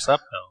one ramps up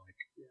though.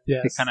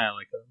 Yes. It's kind of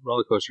like a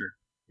roller coaster,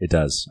 It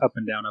does. up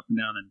and down,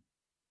 and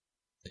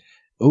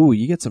Oh,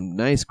 you get some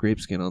nice grape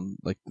skin on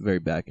like the very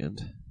back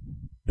end.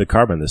 The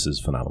carbon, this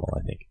is phenomenal,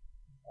 I think.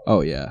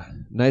 Oh yeah,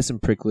 nice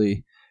and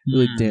prickly.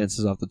 Really Mm.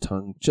 dances off the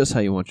tongue, just how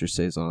you want your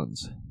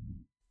saisons.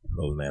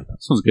 Oh, man.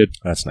 This one's good.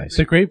 That's nice.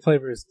 The grape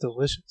flavor is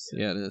delicious.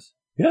 Yeah, it is.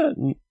 Yeah,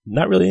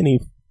 not really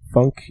any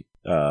funk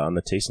on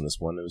the taste in this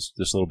one. It was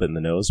just a little bit in the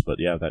nose, but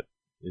yeah,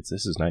 this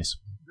is nice.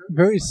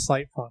 Very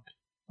slight funk.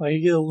 Like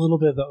you get a little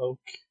bit of the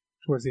oak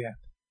towards the end.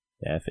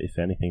 Yeah, if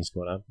anything's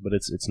going on, but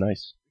it's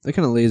nice. It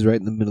kind of lays right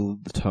in the middle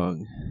of the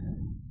tongue.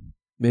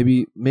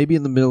 Maybe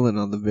in the middle and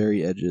on the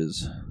very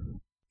edges.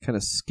 Kind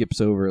of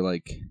skips over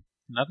like.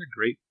 Another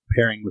great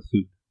pairing with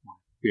food.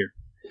 Beer.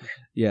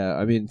 Yeah,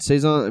 I mean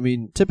saison. I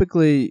mean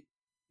typically,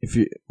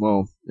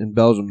 in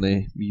Belgium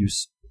they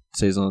use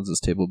saisons as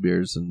table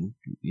beers, and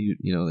you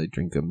know they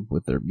drink them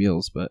with their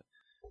meals. But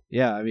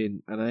yeah, I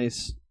mean a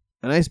nice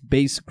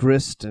base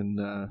grist and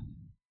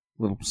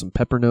some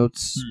pepper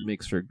notes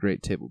makes for a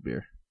great table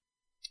beer.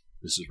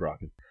 This is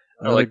rocking.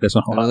 I like this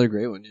one a lot. Another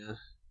great one, yeah.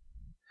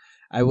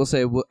 I will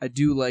say I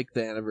do like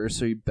the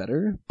Anniversary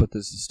better, but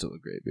this is still a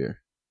great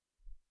beer.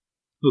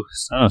 Ooh,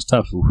 that was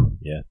tough. Ooh,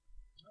 yeah.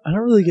 I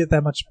don't really get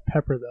that much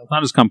pepper though.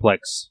 Not as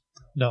complex.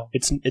 No.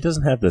 It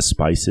doesn't have the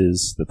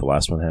spices that the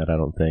last one had, I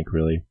don't think,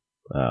 really.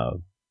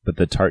 But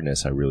the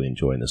tartness I really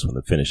enjoy in this one.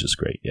 The finish is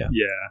great, yeah.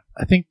 Yeah.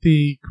 I think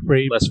the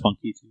grape... Less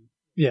funky, too.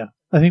 Yeah.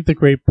 I think the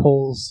grape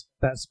pulls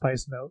that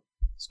spice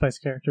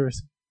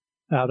characteristic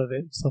out of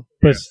it. So,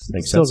 but Yeah, it's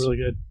makes still sense. really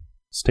good.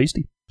 It's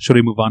tasty. Should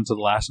we move on to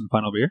the last and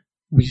final beer?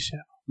 We shall.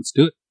 Let's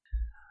do it.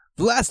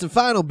 The last and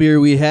final beer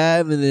we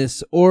have in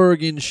this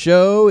Oregon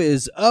show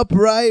is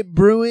Upright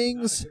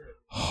Brewing's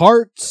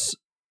Hearts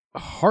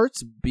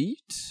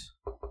Beat.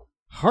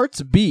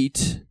 Hearts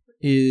Beat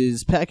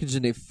is packaged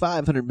in a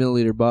 500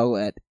 milliliter bottle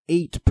at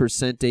 8%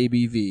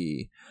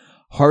 ABV.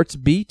 Hearts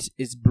Beat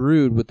is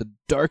brewed with the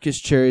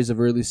darkest cherries of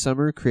early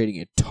summer, creating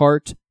a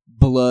tart,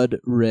 blood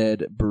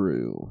red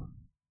brew.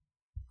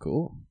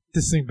 Cool.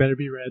 This thing better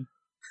be red.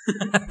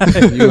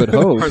 You would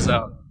hope. Pours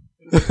out.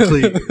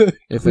 Clean.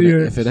 If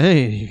Clear. it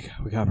ain't,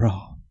 we got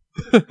raw.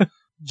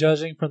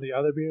 Judging from the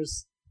other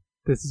beers,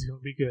 this is going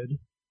to be good.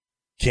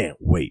 Can't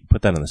wait.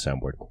 Put that on the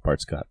soundboard.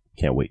 Bart Scott.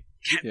 Can't wait.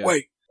 Yeah.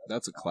 Wait.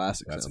 That's a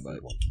classic That's a soundbite.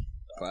 good one.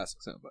 Classic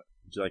soundbite.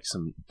 Would you like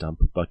some dump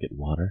bucket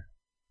water?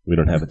 We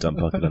don't have a dump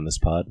bucket on this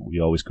pod. We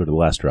always go to the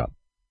last drop.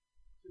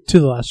 To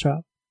the last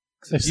drop.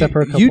 Except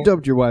for a couple. You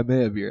dumped your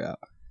Waimea beer out.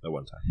 At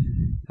one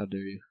time. How dare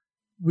you?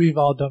 We've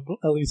all done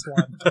at least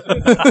one.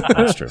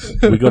 That's true.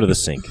 We go to the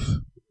sink.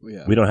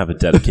 Yeah. We don't have a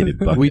dedicated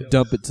bucket. We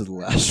dump it to the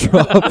last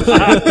drop.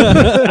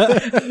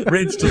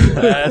 Rinse to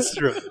the last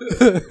drop.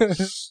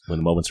 When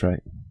the moment's right.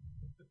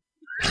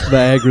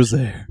 Viagra's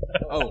there.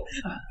 Oh.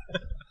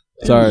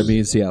 Sorry, me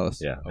and Cialis.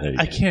 Yeah. There you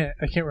I go.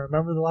 can't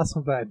remember the last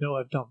one, but I know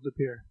I've dumped a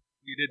beer.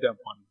 You did dump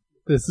one.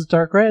 This is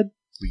dark red.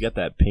 We got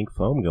that pink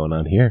foam going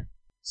on here.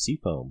 Sea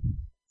foam.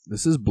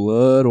 This is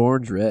blood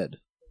orange red.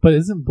 But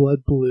isn't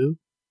blood blue?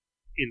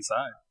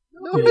 Inside.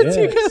 No, Yes.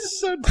 you guys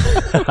so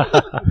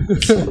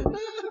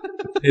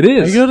It Are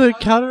is. you going to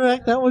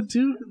counteract that one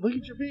too? Look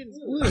at your veins.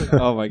 Blue.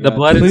 Oh my god. The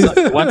blood is,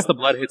 once the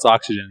blood hits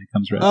oxygen, it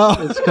comes red. Oh.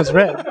 It's because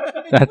red.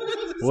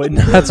 Wait,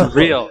 That's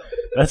real.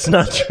 That's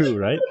not true,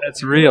 right?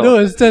 That's real. No,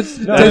 it's dead.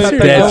 No, dead I,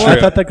 serious. dead I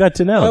true. thought that got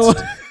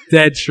denounced.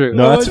 Dead true.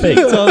 No, that's fake.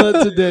 Tell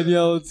that to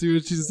Danielle and see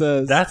what she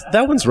says.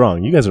 That one's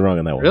wrong. You guys are wrong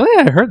on that one. Really?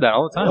 I heard that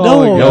all the time. Oh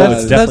my No, God.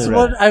 that's Definitely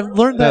what I've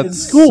learned that in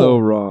That's school. so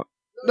wrong.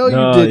 No,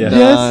 No, you did yeah.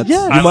 not.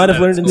 Yes, You might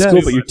have learned in Yes.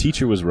 school, but your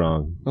teacher was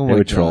wrong. Oh they my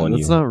were god, trolling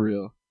that's you. not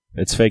real.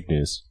 It's fake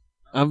news.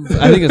 I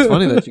think it's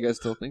funny that you guys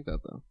still think that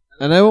though,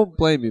 and I won't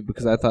blame you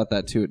because I thought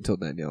that too until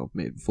Danielle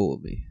made a fool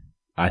of me.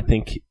 I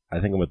think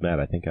I'm with Matt.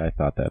 I think I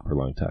thought that for a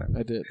long time.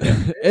 I did.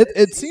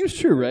 It seems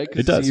true, right? 'Cause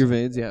It does. You see your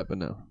veins, yeah, but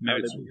no.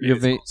 Maybe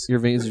it's, Your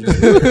veins are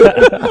just. They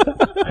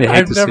hate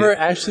I've to see never it.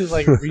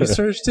 actually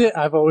researched it.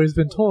 I've always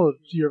been told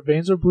your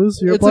veins are blue,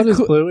 so your It's blood a is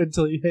cool- blue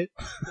until it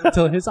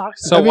hits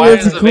oxygen. So I mean, why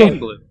it's is the cool. vein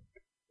blue?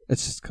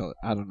 It's just color.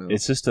 I don't know.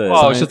 It's just a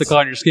Oh, it's just the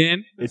color on your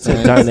skin? it's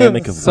a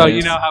dynamic of So life.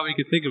 you know how we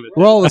could think of it.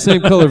 We're all the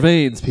same color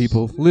veins,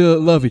 people.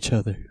 Love each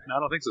other. No, I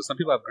don't think so. Some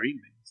people have green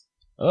veins.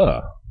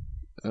 Ugh.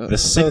 Uh, The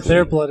So sick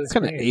their blood is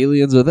what kind of green.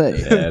 aliens are they?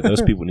 Yeah,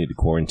 those people need to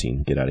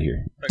quarantine. Get out of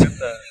here.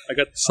 I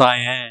got the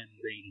cyan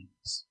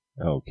veins.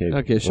 Okay.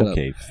 Okay, shut up.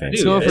 Okay,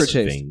 fancy. Let's go for a Yes,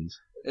 taste. veins.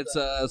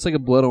 It's like a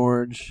blood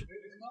orange.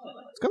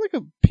 It's got like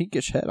a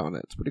pinkish head on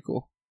it. It's pretty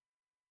cool.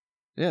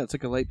 Yeah, it's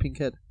like a light pink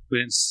head. We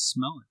didn't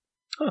smell it.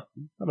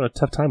 I'm having a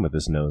tough time with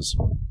this nose.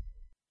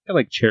 I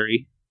like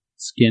cherry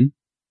skin.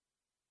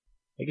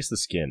 I guess the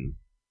skin.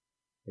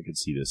 I could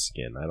see the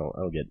skin. I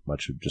don't get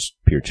much of just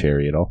pure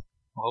cherry at all.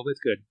 I hope it's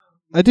good.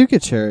 I do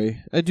get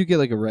cherry. I do get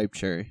like a ripe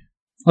cherry.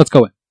 Let's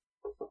go in.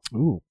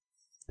 Ooh,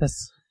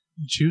 That's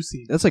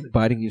juicy. that's like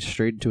biting you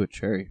straight into a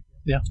cherry.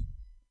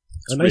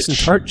 A nice and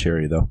rich. tart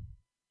cherry though.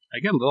 I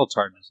get a little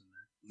tartness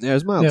in Yeah,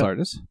 there's mild Yeah.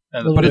 tartness,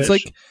 there. Little but bit.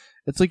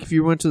 it's like if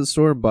you went to the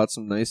store and bought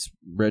some nice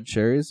red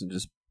cherries and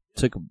just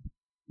took a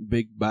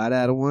big bite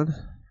out of one.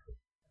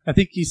 I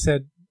think you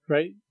said,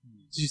 right?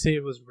 Did you say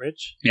it was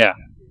rich? Yeah.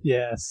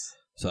 Yes.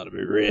 It's ought to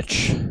be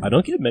rich. I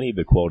don't get many of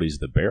the qualities of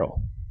the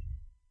barrel.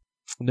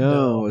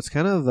 No, it's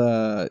kind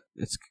of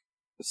it's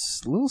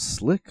a little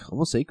slick,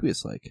 almost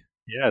aqueous like.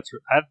 Yeah,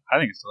 I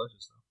think it's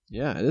delicious though.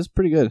 Yeah, it is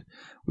pretty good.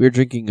 We are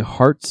drinking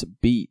Hearts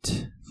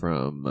Beat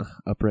from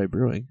Upright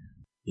Brewing.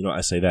 You know,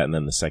 I say that, and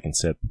then the second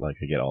sip, like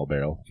I get all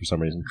barrel for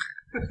some reason.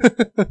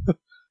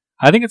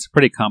 I think it's a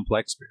pretty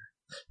complex beer.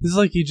 This is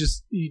like you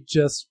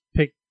just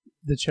pick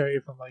the cherry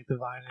from like the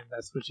vine, and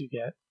that's what you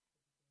get.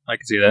 I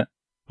can see that.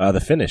 The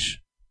finish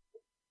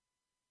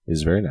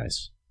is very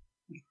nice.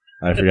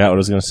 I forgot what I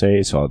was going to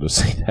say, so I'll just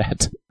say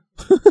that.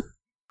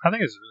 I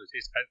think it's really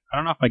tasty. I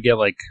don't know if I get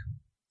like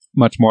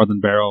much more than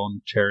barrel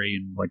and cherry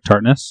and like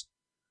tartness.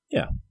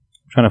 Yeah. I'm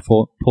trying to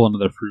pull into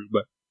the fruit,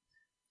 but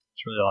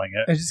it's really all I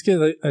get. I just get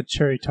a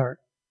cherry tart.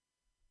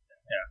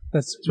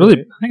 That's It's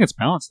really, I think it's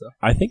balanced though.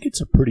 I think it's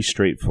a pretty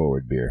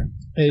straightforward beer,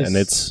 and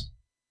it's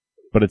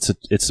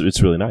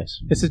really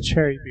nice. It's a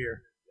cherry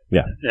beer.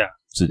 Yeah.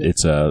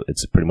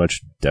 It's pretty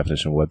much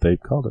definition of what they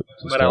called it.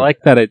 But I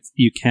like that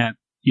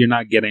you're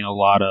not getting a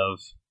lot of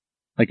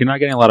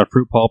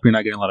fruit pulp, you're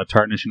not getting a lot of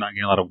tartness, you're not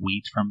getting a lot of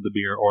wheat from the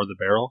beer or the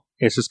barrel.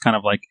 It's just kind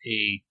of like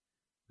a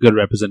good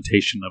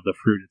representation of the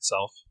fruit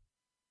itself,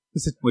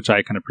 which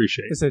I can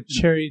appreciate. It's a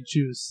cherry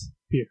juice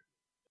beer.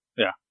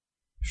 Yeah.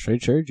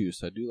 Straight cherry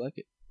juice. I do like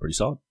it. Pretty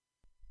solid.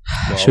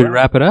 Should we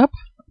wrap it up?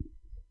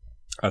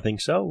 I think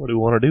so. What do we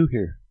want to do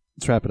here?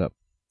 Let's wrap it up.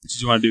 What do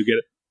you want to do? Get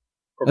it?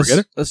 Or forget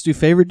it? Let's do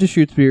favorite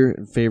Deschutes beer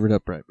and favorite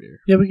Upright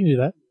beer. Yeah, we can do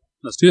that.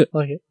 Let's do it. I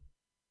like it.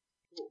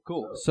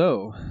 Cool.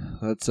 So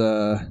let's.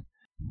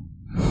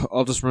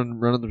 I'll just run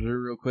them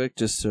through real quick,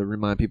 just to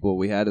remind people what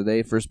we had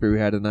today. First beer we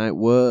had tonight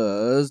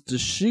was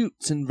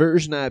Deschutes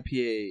Inversion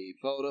IPA,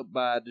 followed up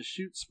by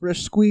Deschutes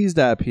Fresh Squeezed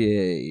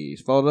IPA,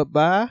 followed up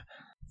by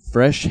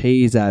Fresh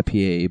Haze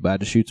IPA by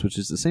Deschutes, which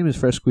is the same as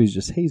Fresh Squeezed,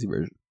 just hazy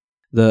version.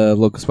 The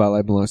local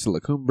spotlight belongs to La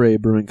Cumbre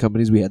Brewing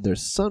Companies. We had their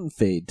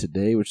Sunfade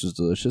today, which is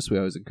delicious. We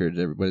always encourage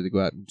everybody to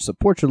go out and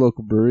support your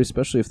local brewery,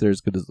 especially if they're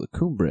as good as La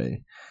Cumbre.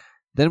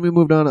 Then we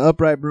moved on to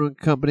Upright Brewing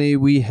Company.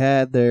 We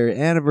had their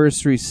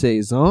Anniversary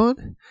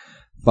Saison,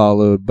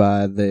 followed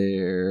by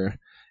their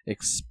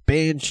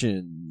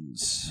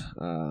Expansions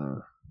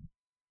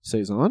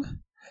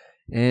Saison.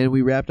 And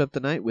we wrapped up the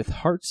night with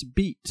Heart's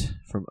Beat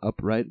from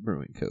Upright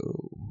Brewing Co.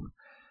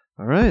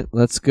 All right,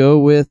 let's go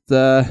with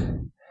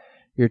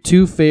your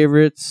two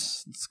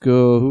favorites. Let's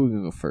go. Who are we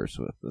going to go first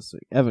with this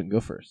week? Evan, go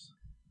first.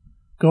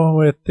 Going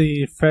with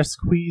the Fresh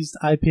Squeezed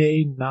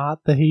IPA,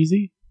 not the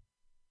hazy.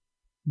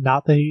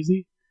 Not the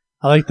hazy.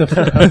 I like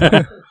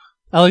the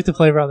I like the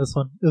flavor on this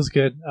one. It was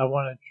good. I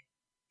want to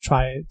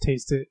try it,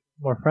 taste it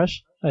more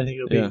fresh. I think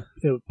it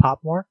would pop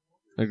more.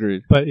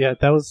 Agreed. But yeah,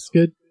 that was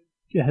good.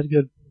 It had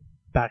good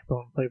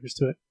backbone flavors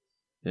to it.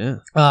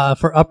 Yeah.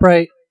 For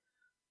Upright,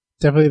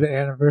 definitely the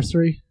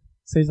Anniversary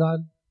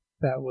Saison.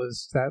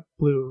 That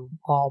blew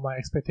all my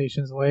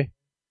expectations away,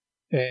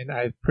 and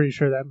I'm pretty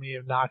sure that may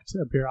have knocked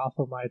a beer off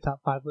of my top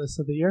 5 list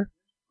of the year.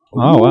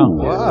 Oh wow!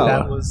 Wow.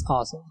 That was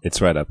awesome. It's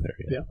right up there.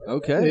 Yeah.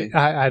 Okay.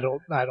 I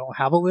don't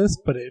have a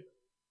list, but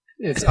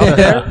it's up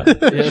there. Yeah,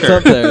 it's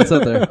up there. It's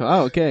up there.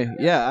 Oh, okay.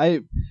 Yeah,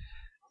 I'm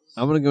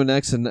gonna go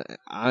next, and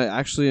I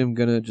actually am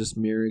gonna just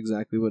mirror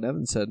exactly what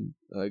Evan said.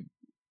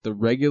 The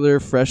regular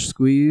fresh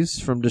squeeze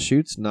from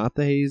Deschutes, not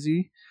the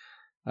hazy,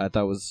 I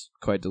thought was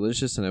quite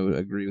delicious, and I would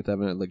agree with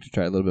Evan. I'd like to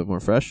try a little bit more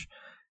fresh.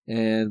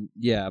 And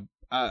yeah,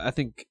 I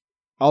think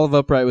all of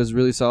Upright was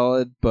really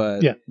solid,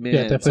 but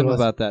man, something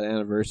about that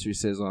Anniversary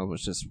Saison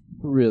was just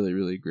really,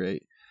 really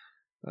great.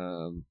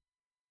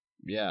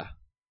 Yeah,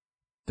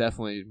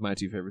 definitely my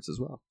two favorites as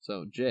well.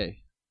 So,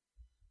 Jay.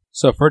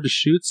 So for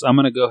Deschutes, I'm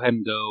going to go ahead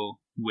and go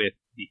with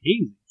the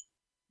hazy.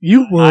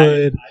 You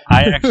would.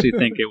 I actually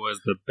think it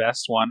was the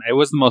best one. It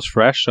was the most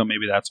fresh, so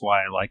maybe that's why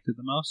I liked it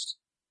the most.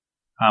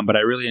 But I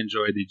really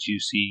enjoyed the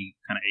juicy,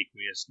 kind of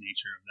aqueous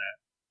nature of that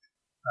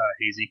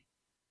hazy.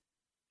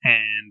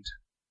 And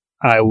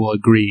I will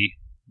agree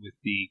with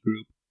the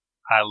group.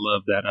 I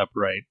love that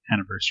Upright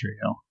Anniversary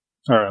Ale.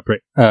 Or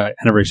Upright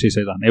Anniversary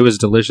Saison. It was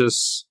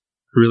delicious.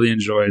 Really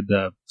enjoyed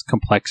the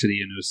complexity,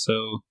 and it was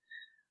so...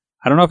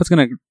 I don't know if it's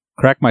going to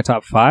crack my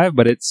top 5,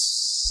 but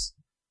it's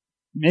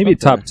maybe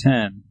top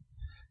 10.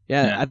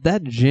 Yeah,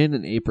 that gin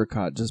and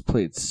apricot just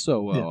played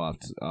so well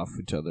off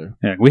each other.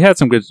 Yeah, we've had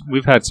some great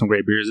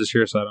beers this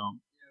year, so I don't...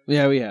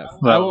 Yeah, we have.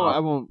 Well, I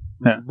won't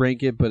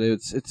rank it, but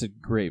it's a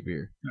great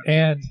beer.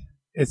 And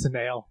it's an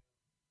ale.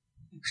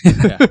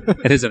 Yeah.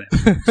 It is an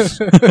ale.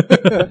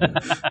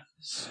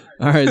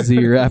 All right, Z,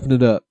 you're wrapping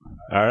it up.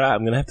 All right,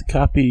 I'm going to have to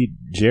copy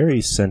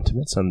Jerry's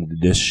sentiments on the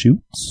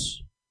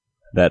Deschutes.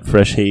 That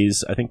fresh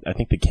haze, I think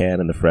the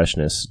can and the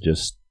freshness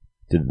just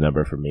did the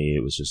number for me.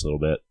 It was just a little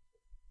bit.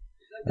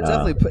 It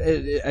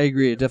definitely, I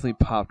agree. It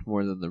definitely popped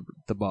more than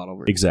the bottle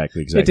version.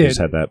 Exactly. It did.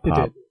 Just had that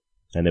pop,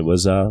 and it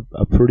was a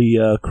pretty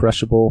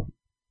crushable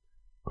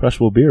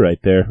beer right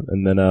there.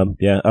 And then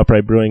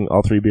Upright Brewing,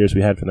 all 3 beers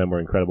we had from them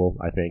were incredible,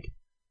 I think.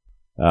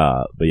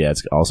 But yeah,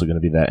 it's also going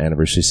to be that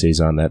Anniversary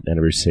Saison. That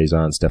Anniversary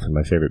Saison is definitely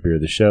my favorite beer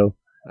of the show.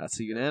 That's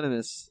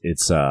unanimous. It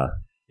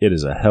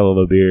is a hell of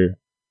a beer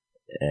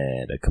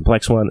and a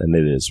complex one, and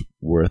it is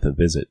worth a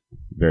visit.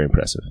 Very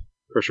impressive.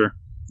 For sure.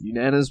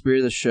 Unanimous beer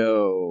of the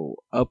show,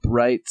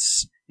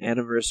 Upright's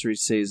Anniversary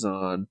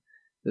Saison.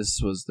 This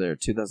was their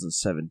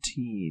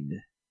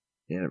 2017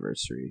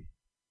 Anniversary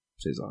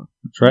Saison.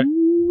 That's right.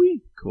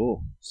 Ooh-wee.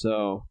 Cool.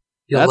 So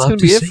that's gonna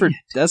be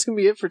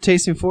it for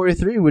Tasting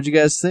 43. What'd you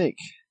guys think?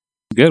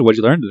 Good. What'd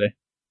you learn today?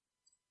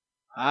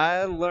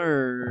 I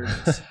learned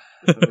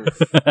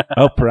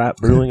Upright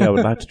Brewing, I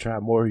would like to try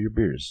more of your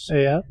beers.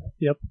 Yeah.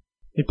 Yep.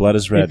 Blood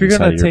is red. If you're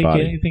gonna take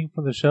body. anything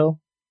from the show,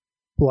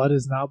 blood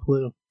is not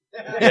blue.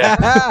 Yeah,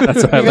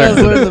 that's what I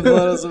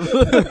learned.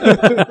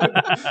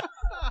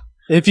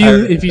 If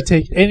you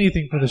take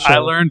anything from the show, I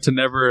learned to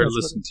never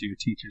listen to your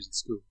teachers in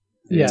school.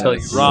 They tell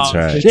you wrong. That's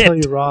right. They tell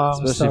you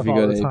wrong Especially stuff if you all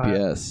go the to time.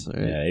 APS.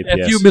 Right? Yeah,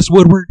 APS. F you, Miss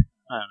Woodward.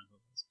 I don't know.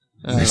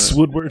 Miss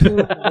Woodward.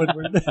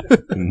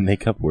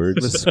 Make up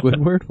words. Miss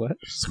Squidward? What?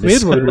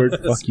 Miss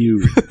Squidward. Fuck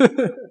you.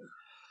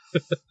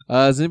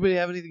 Does anybody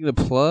have anything to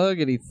plug?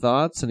 Any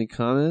thoughts? Any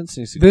comments?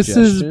 Any This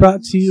suggestions? is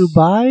brought to you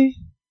by.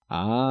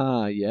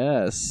 Ah,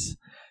 yes.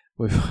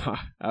 I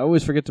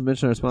always forget to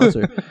mention our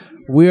sponsor.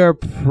 We are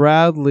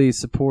proudly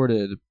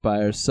supported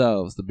by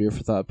ourselves, the Beer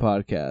for Thought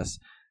podcast.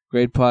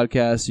 Great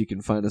podcast. You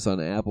can find us on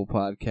Apple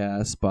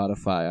Podcasts,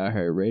 Spotify,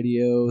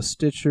 iHeartRadio,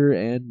 Stitcher,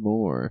 and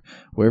more.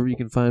 Wherever you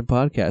can find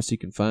podcasts, you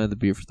can find the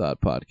Beer for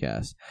Thought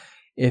podcast.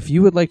 If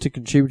you would like to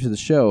contribute to the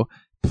show,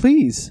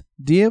 please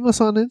DM us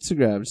on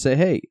Instagram. Say,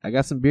 hey, I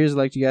got some beers I'd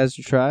like you guys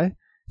to try.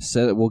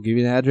 We'll give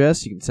you an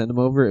address. You can send them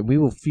over, and we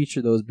will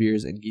feature those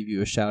beers and give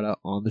you a shout-out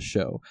on the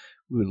show.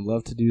 We would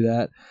love to do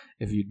that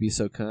if you'd be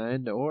so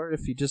kind. Or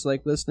if you just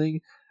like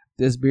listening,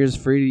 this beer is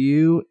free to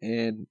you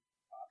and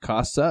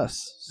costs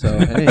us. So,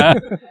 hey,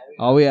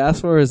 all we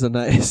ask for is a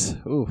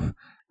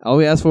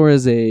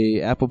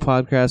Apple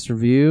Podcast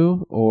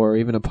review or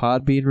even a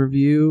Podbean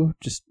review.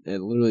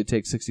 It literally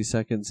takes 60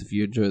 seconds. If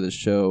you enjoy the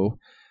show,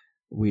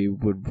 we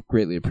would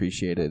greatly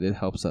appreciate it. It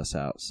helps us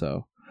out.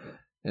 So,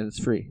 and it's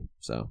free.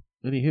 So,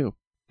 anywho,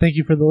 Thank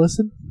you for the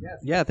listen.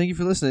 yeah, thank you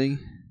for listening.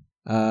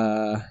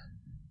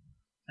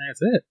 That's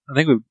it. I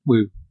think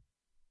we've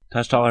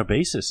Touched all our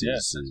bases. Yeah,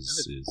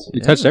 is- we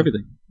touched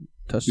everything.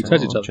 Touched We it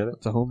touched all. each other.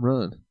 It's a home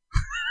run.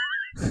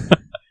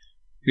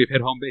 We've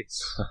hit home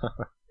base.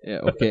 Yeah,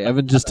 okay.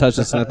 Evan just touched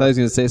us, and I thought he was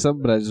going to say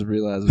something, but I just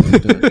realized what he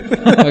was doing.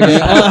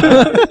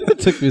 Okay. It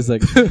took me a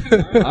second.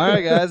 All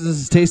right, guys. This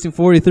is Tasting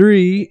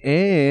 43,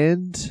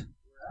 and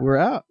we're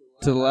out.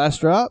 To the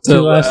last drop. To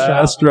the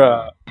last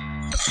drop.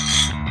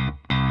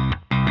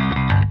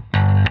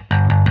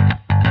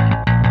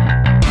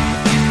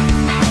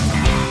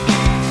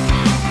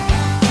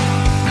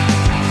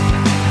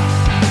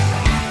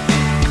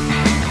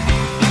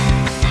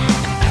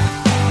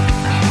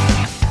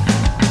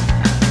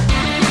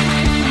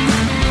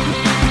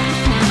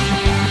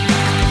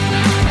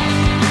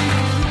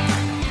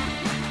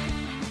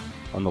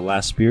 On the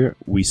last beer,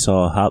 we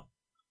saw a hop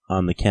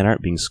on the can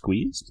art being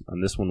squeezed.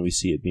 On this one, we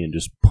see it being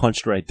just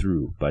punched right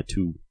through by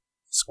two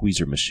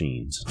squeezer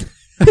machines.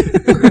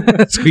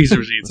 Squeezer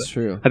machines. That's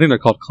true. I think they're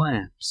called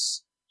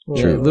clamps. Or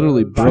It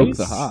literally broke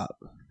the Vice? hop.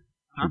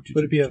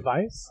 Would it be a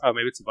vice? Oh,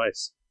 maybe it's a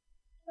vice.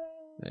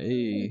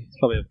 Hey. It's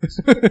probably a vice.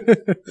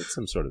 It's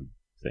some sort of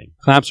thing.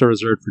 Clamps are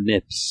reserved for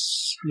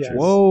nips. Yes.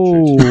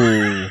 Whoa.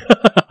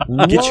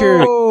 Get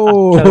your-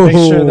 Gotta make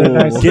sure they're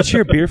nice. Get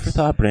your Beer for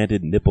Thought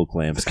branded nipple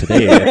clamps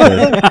today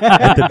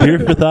at the Beer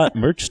for Thought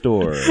merch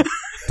store.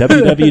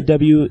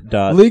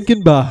 www. Link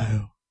in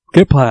bio.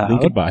 Get plowed.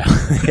 Link in bio.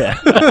 Yeah.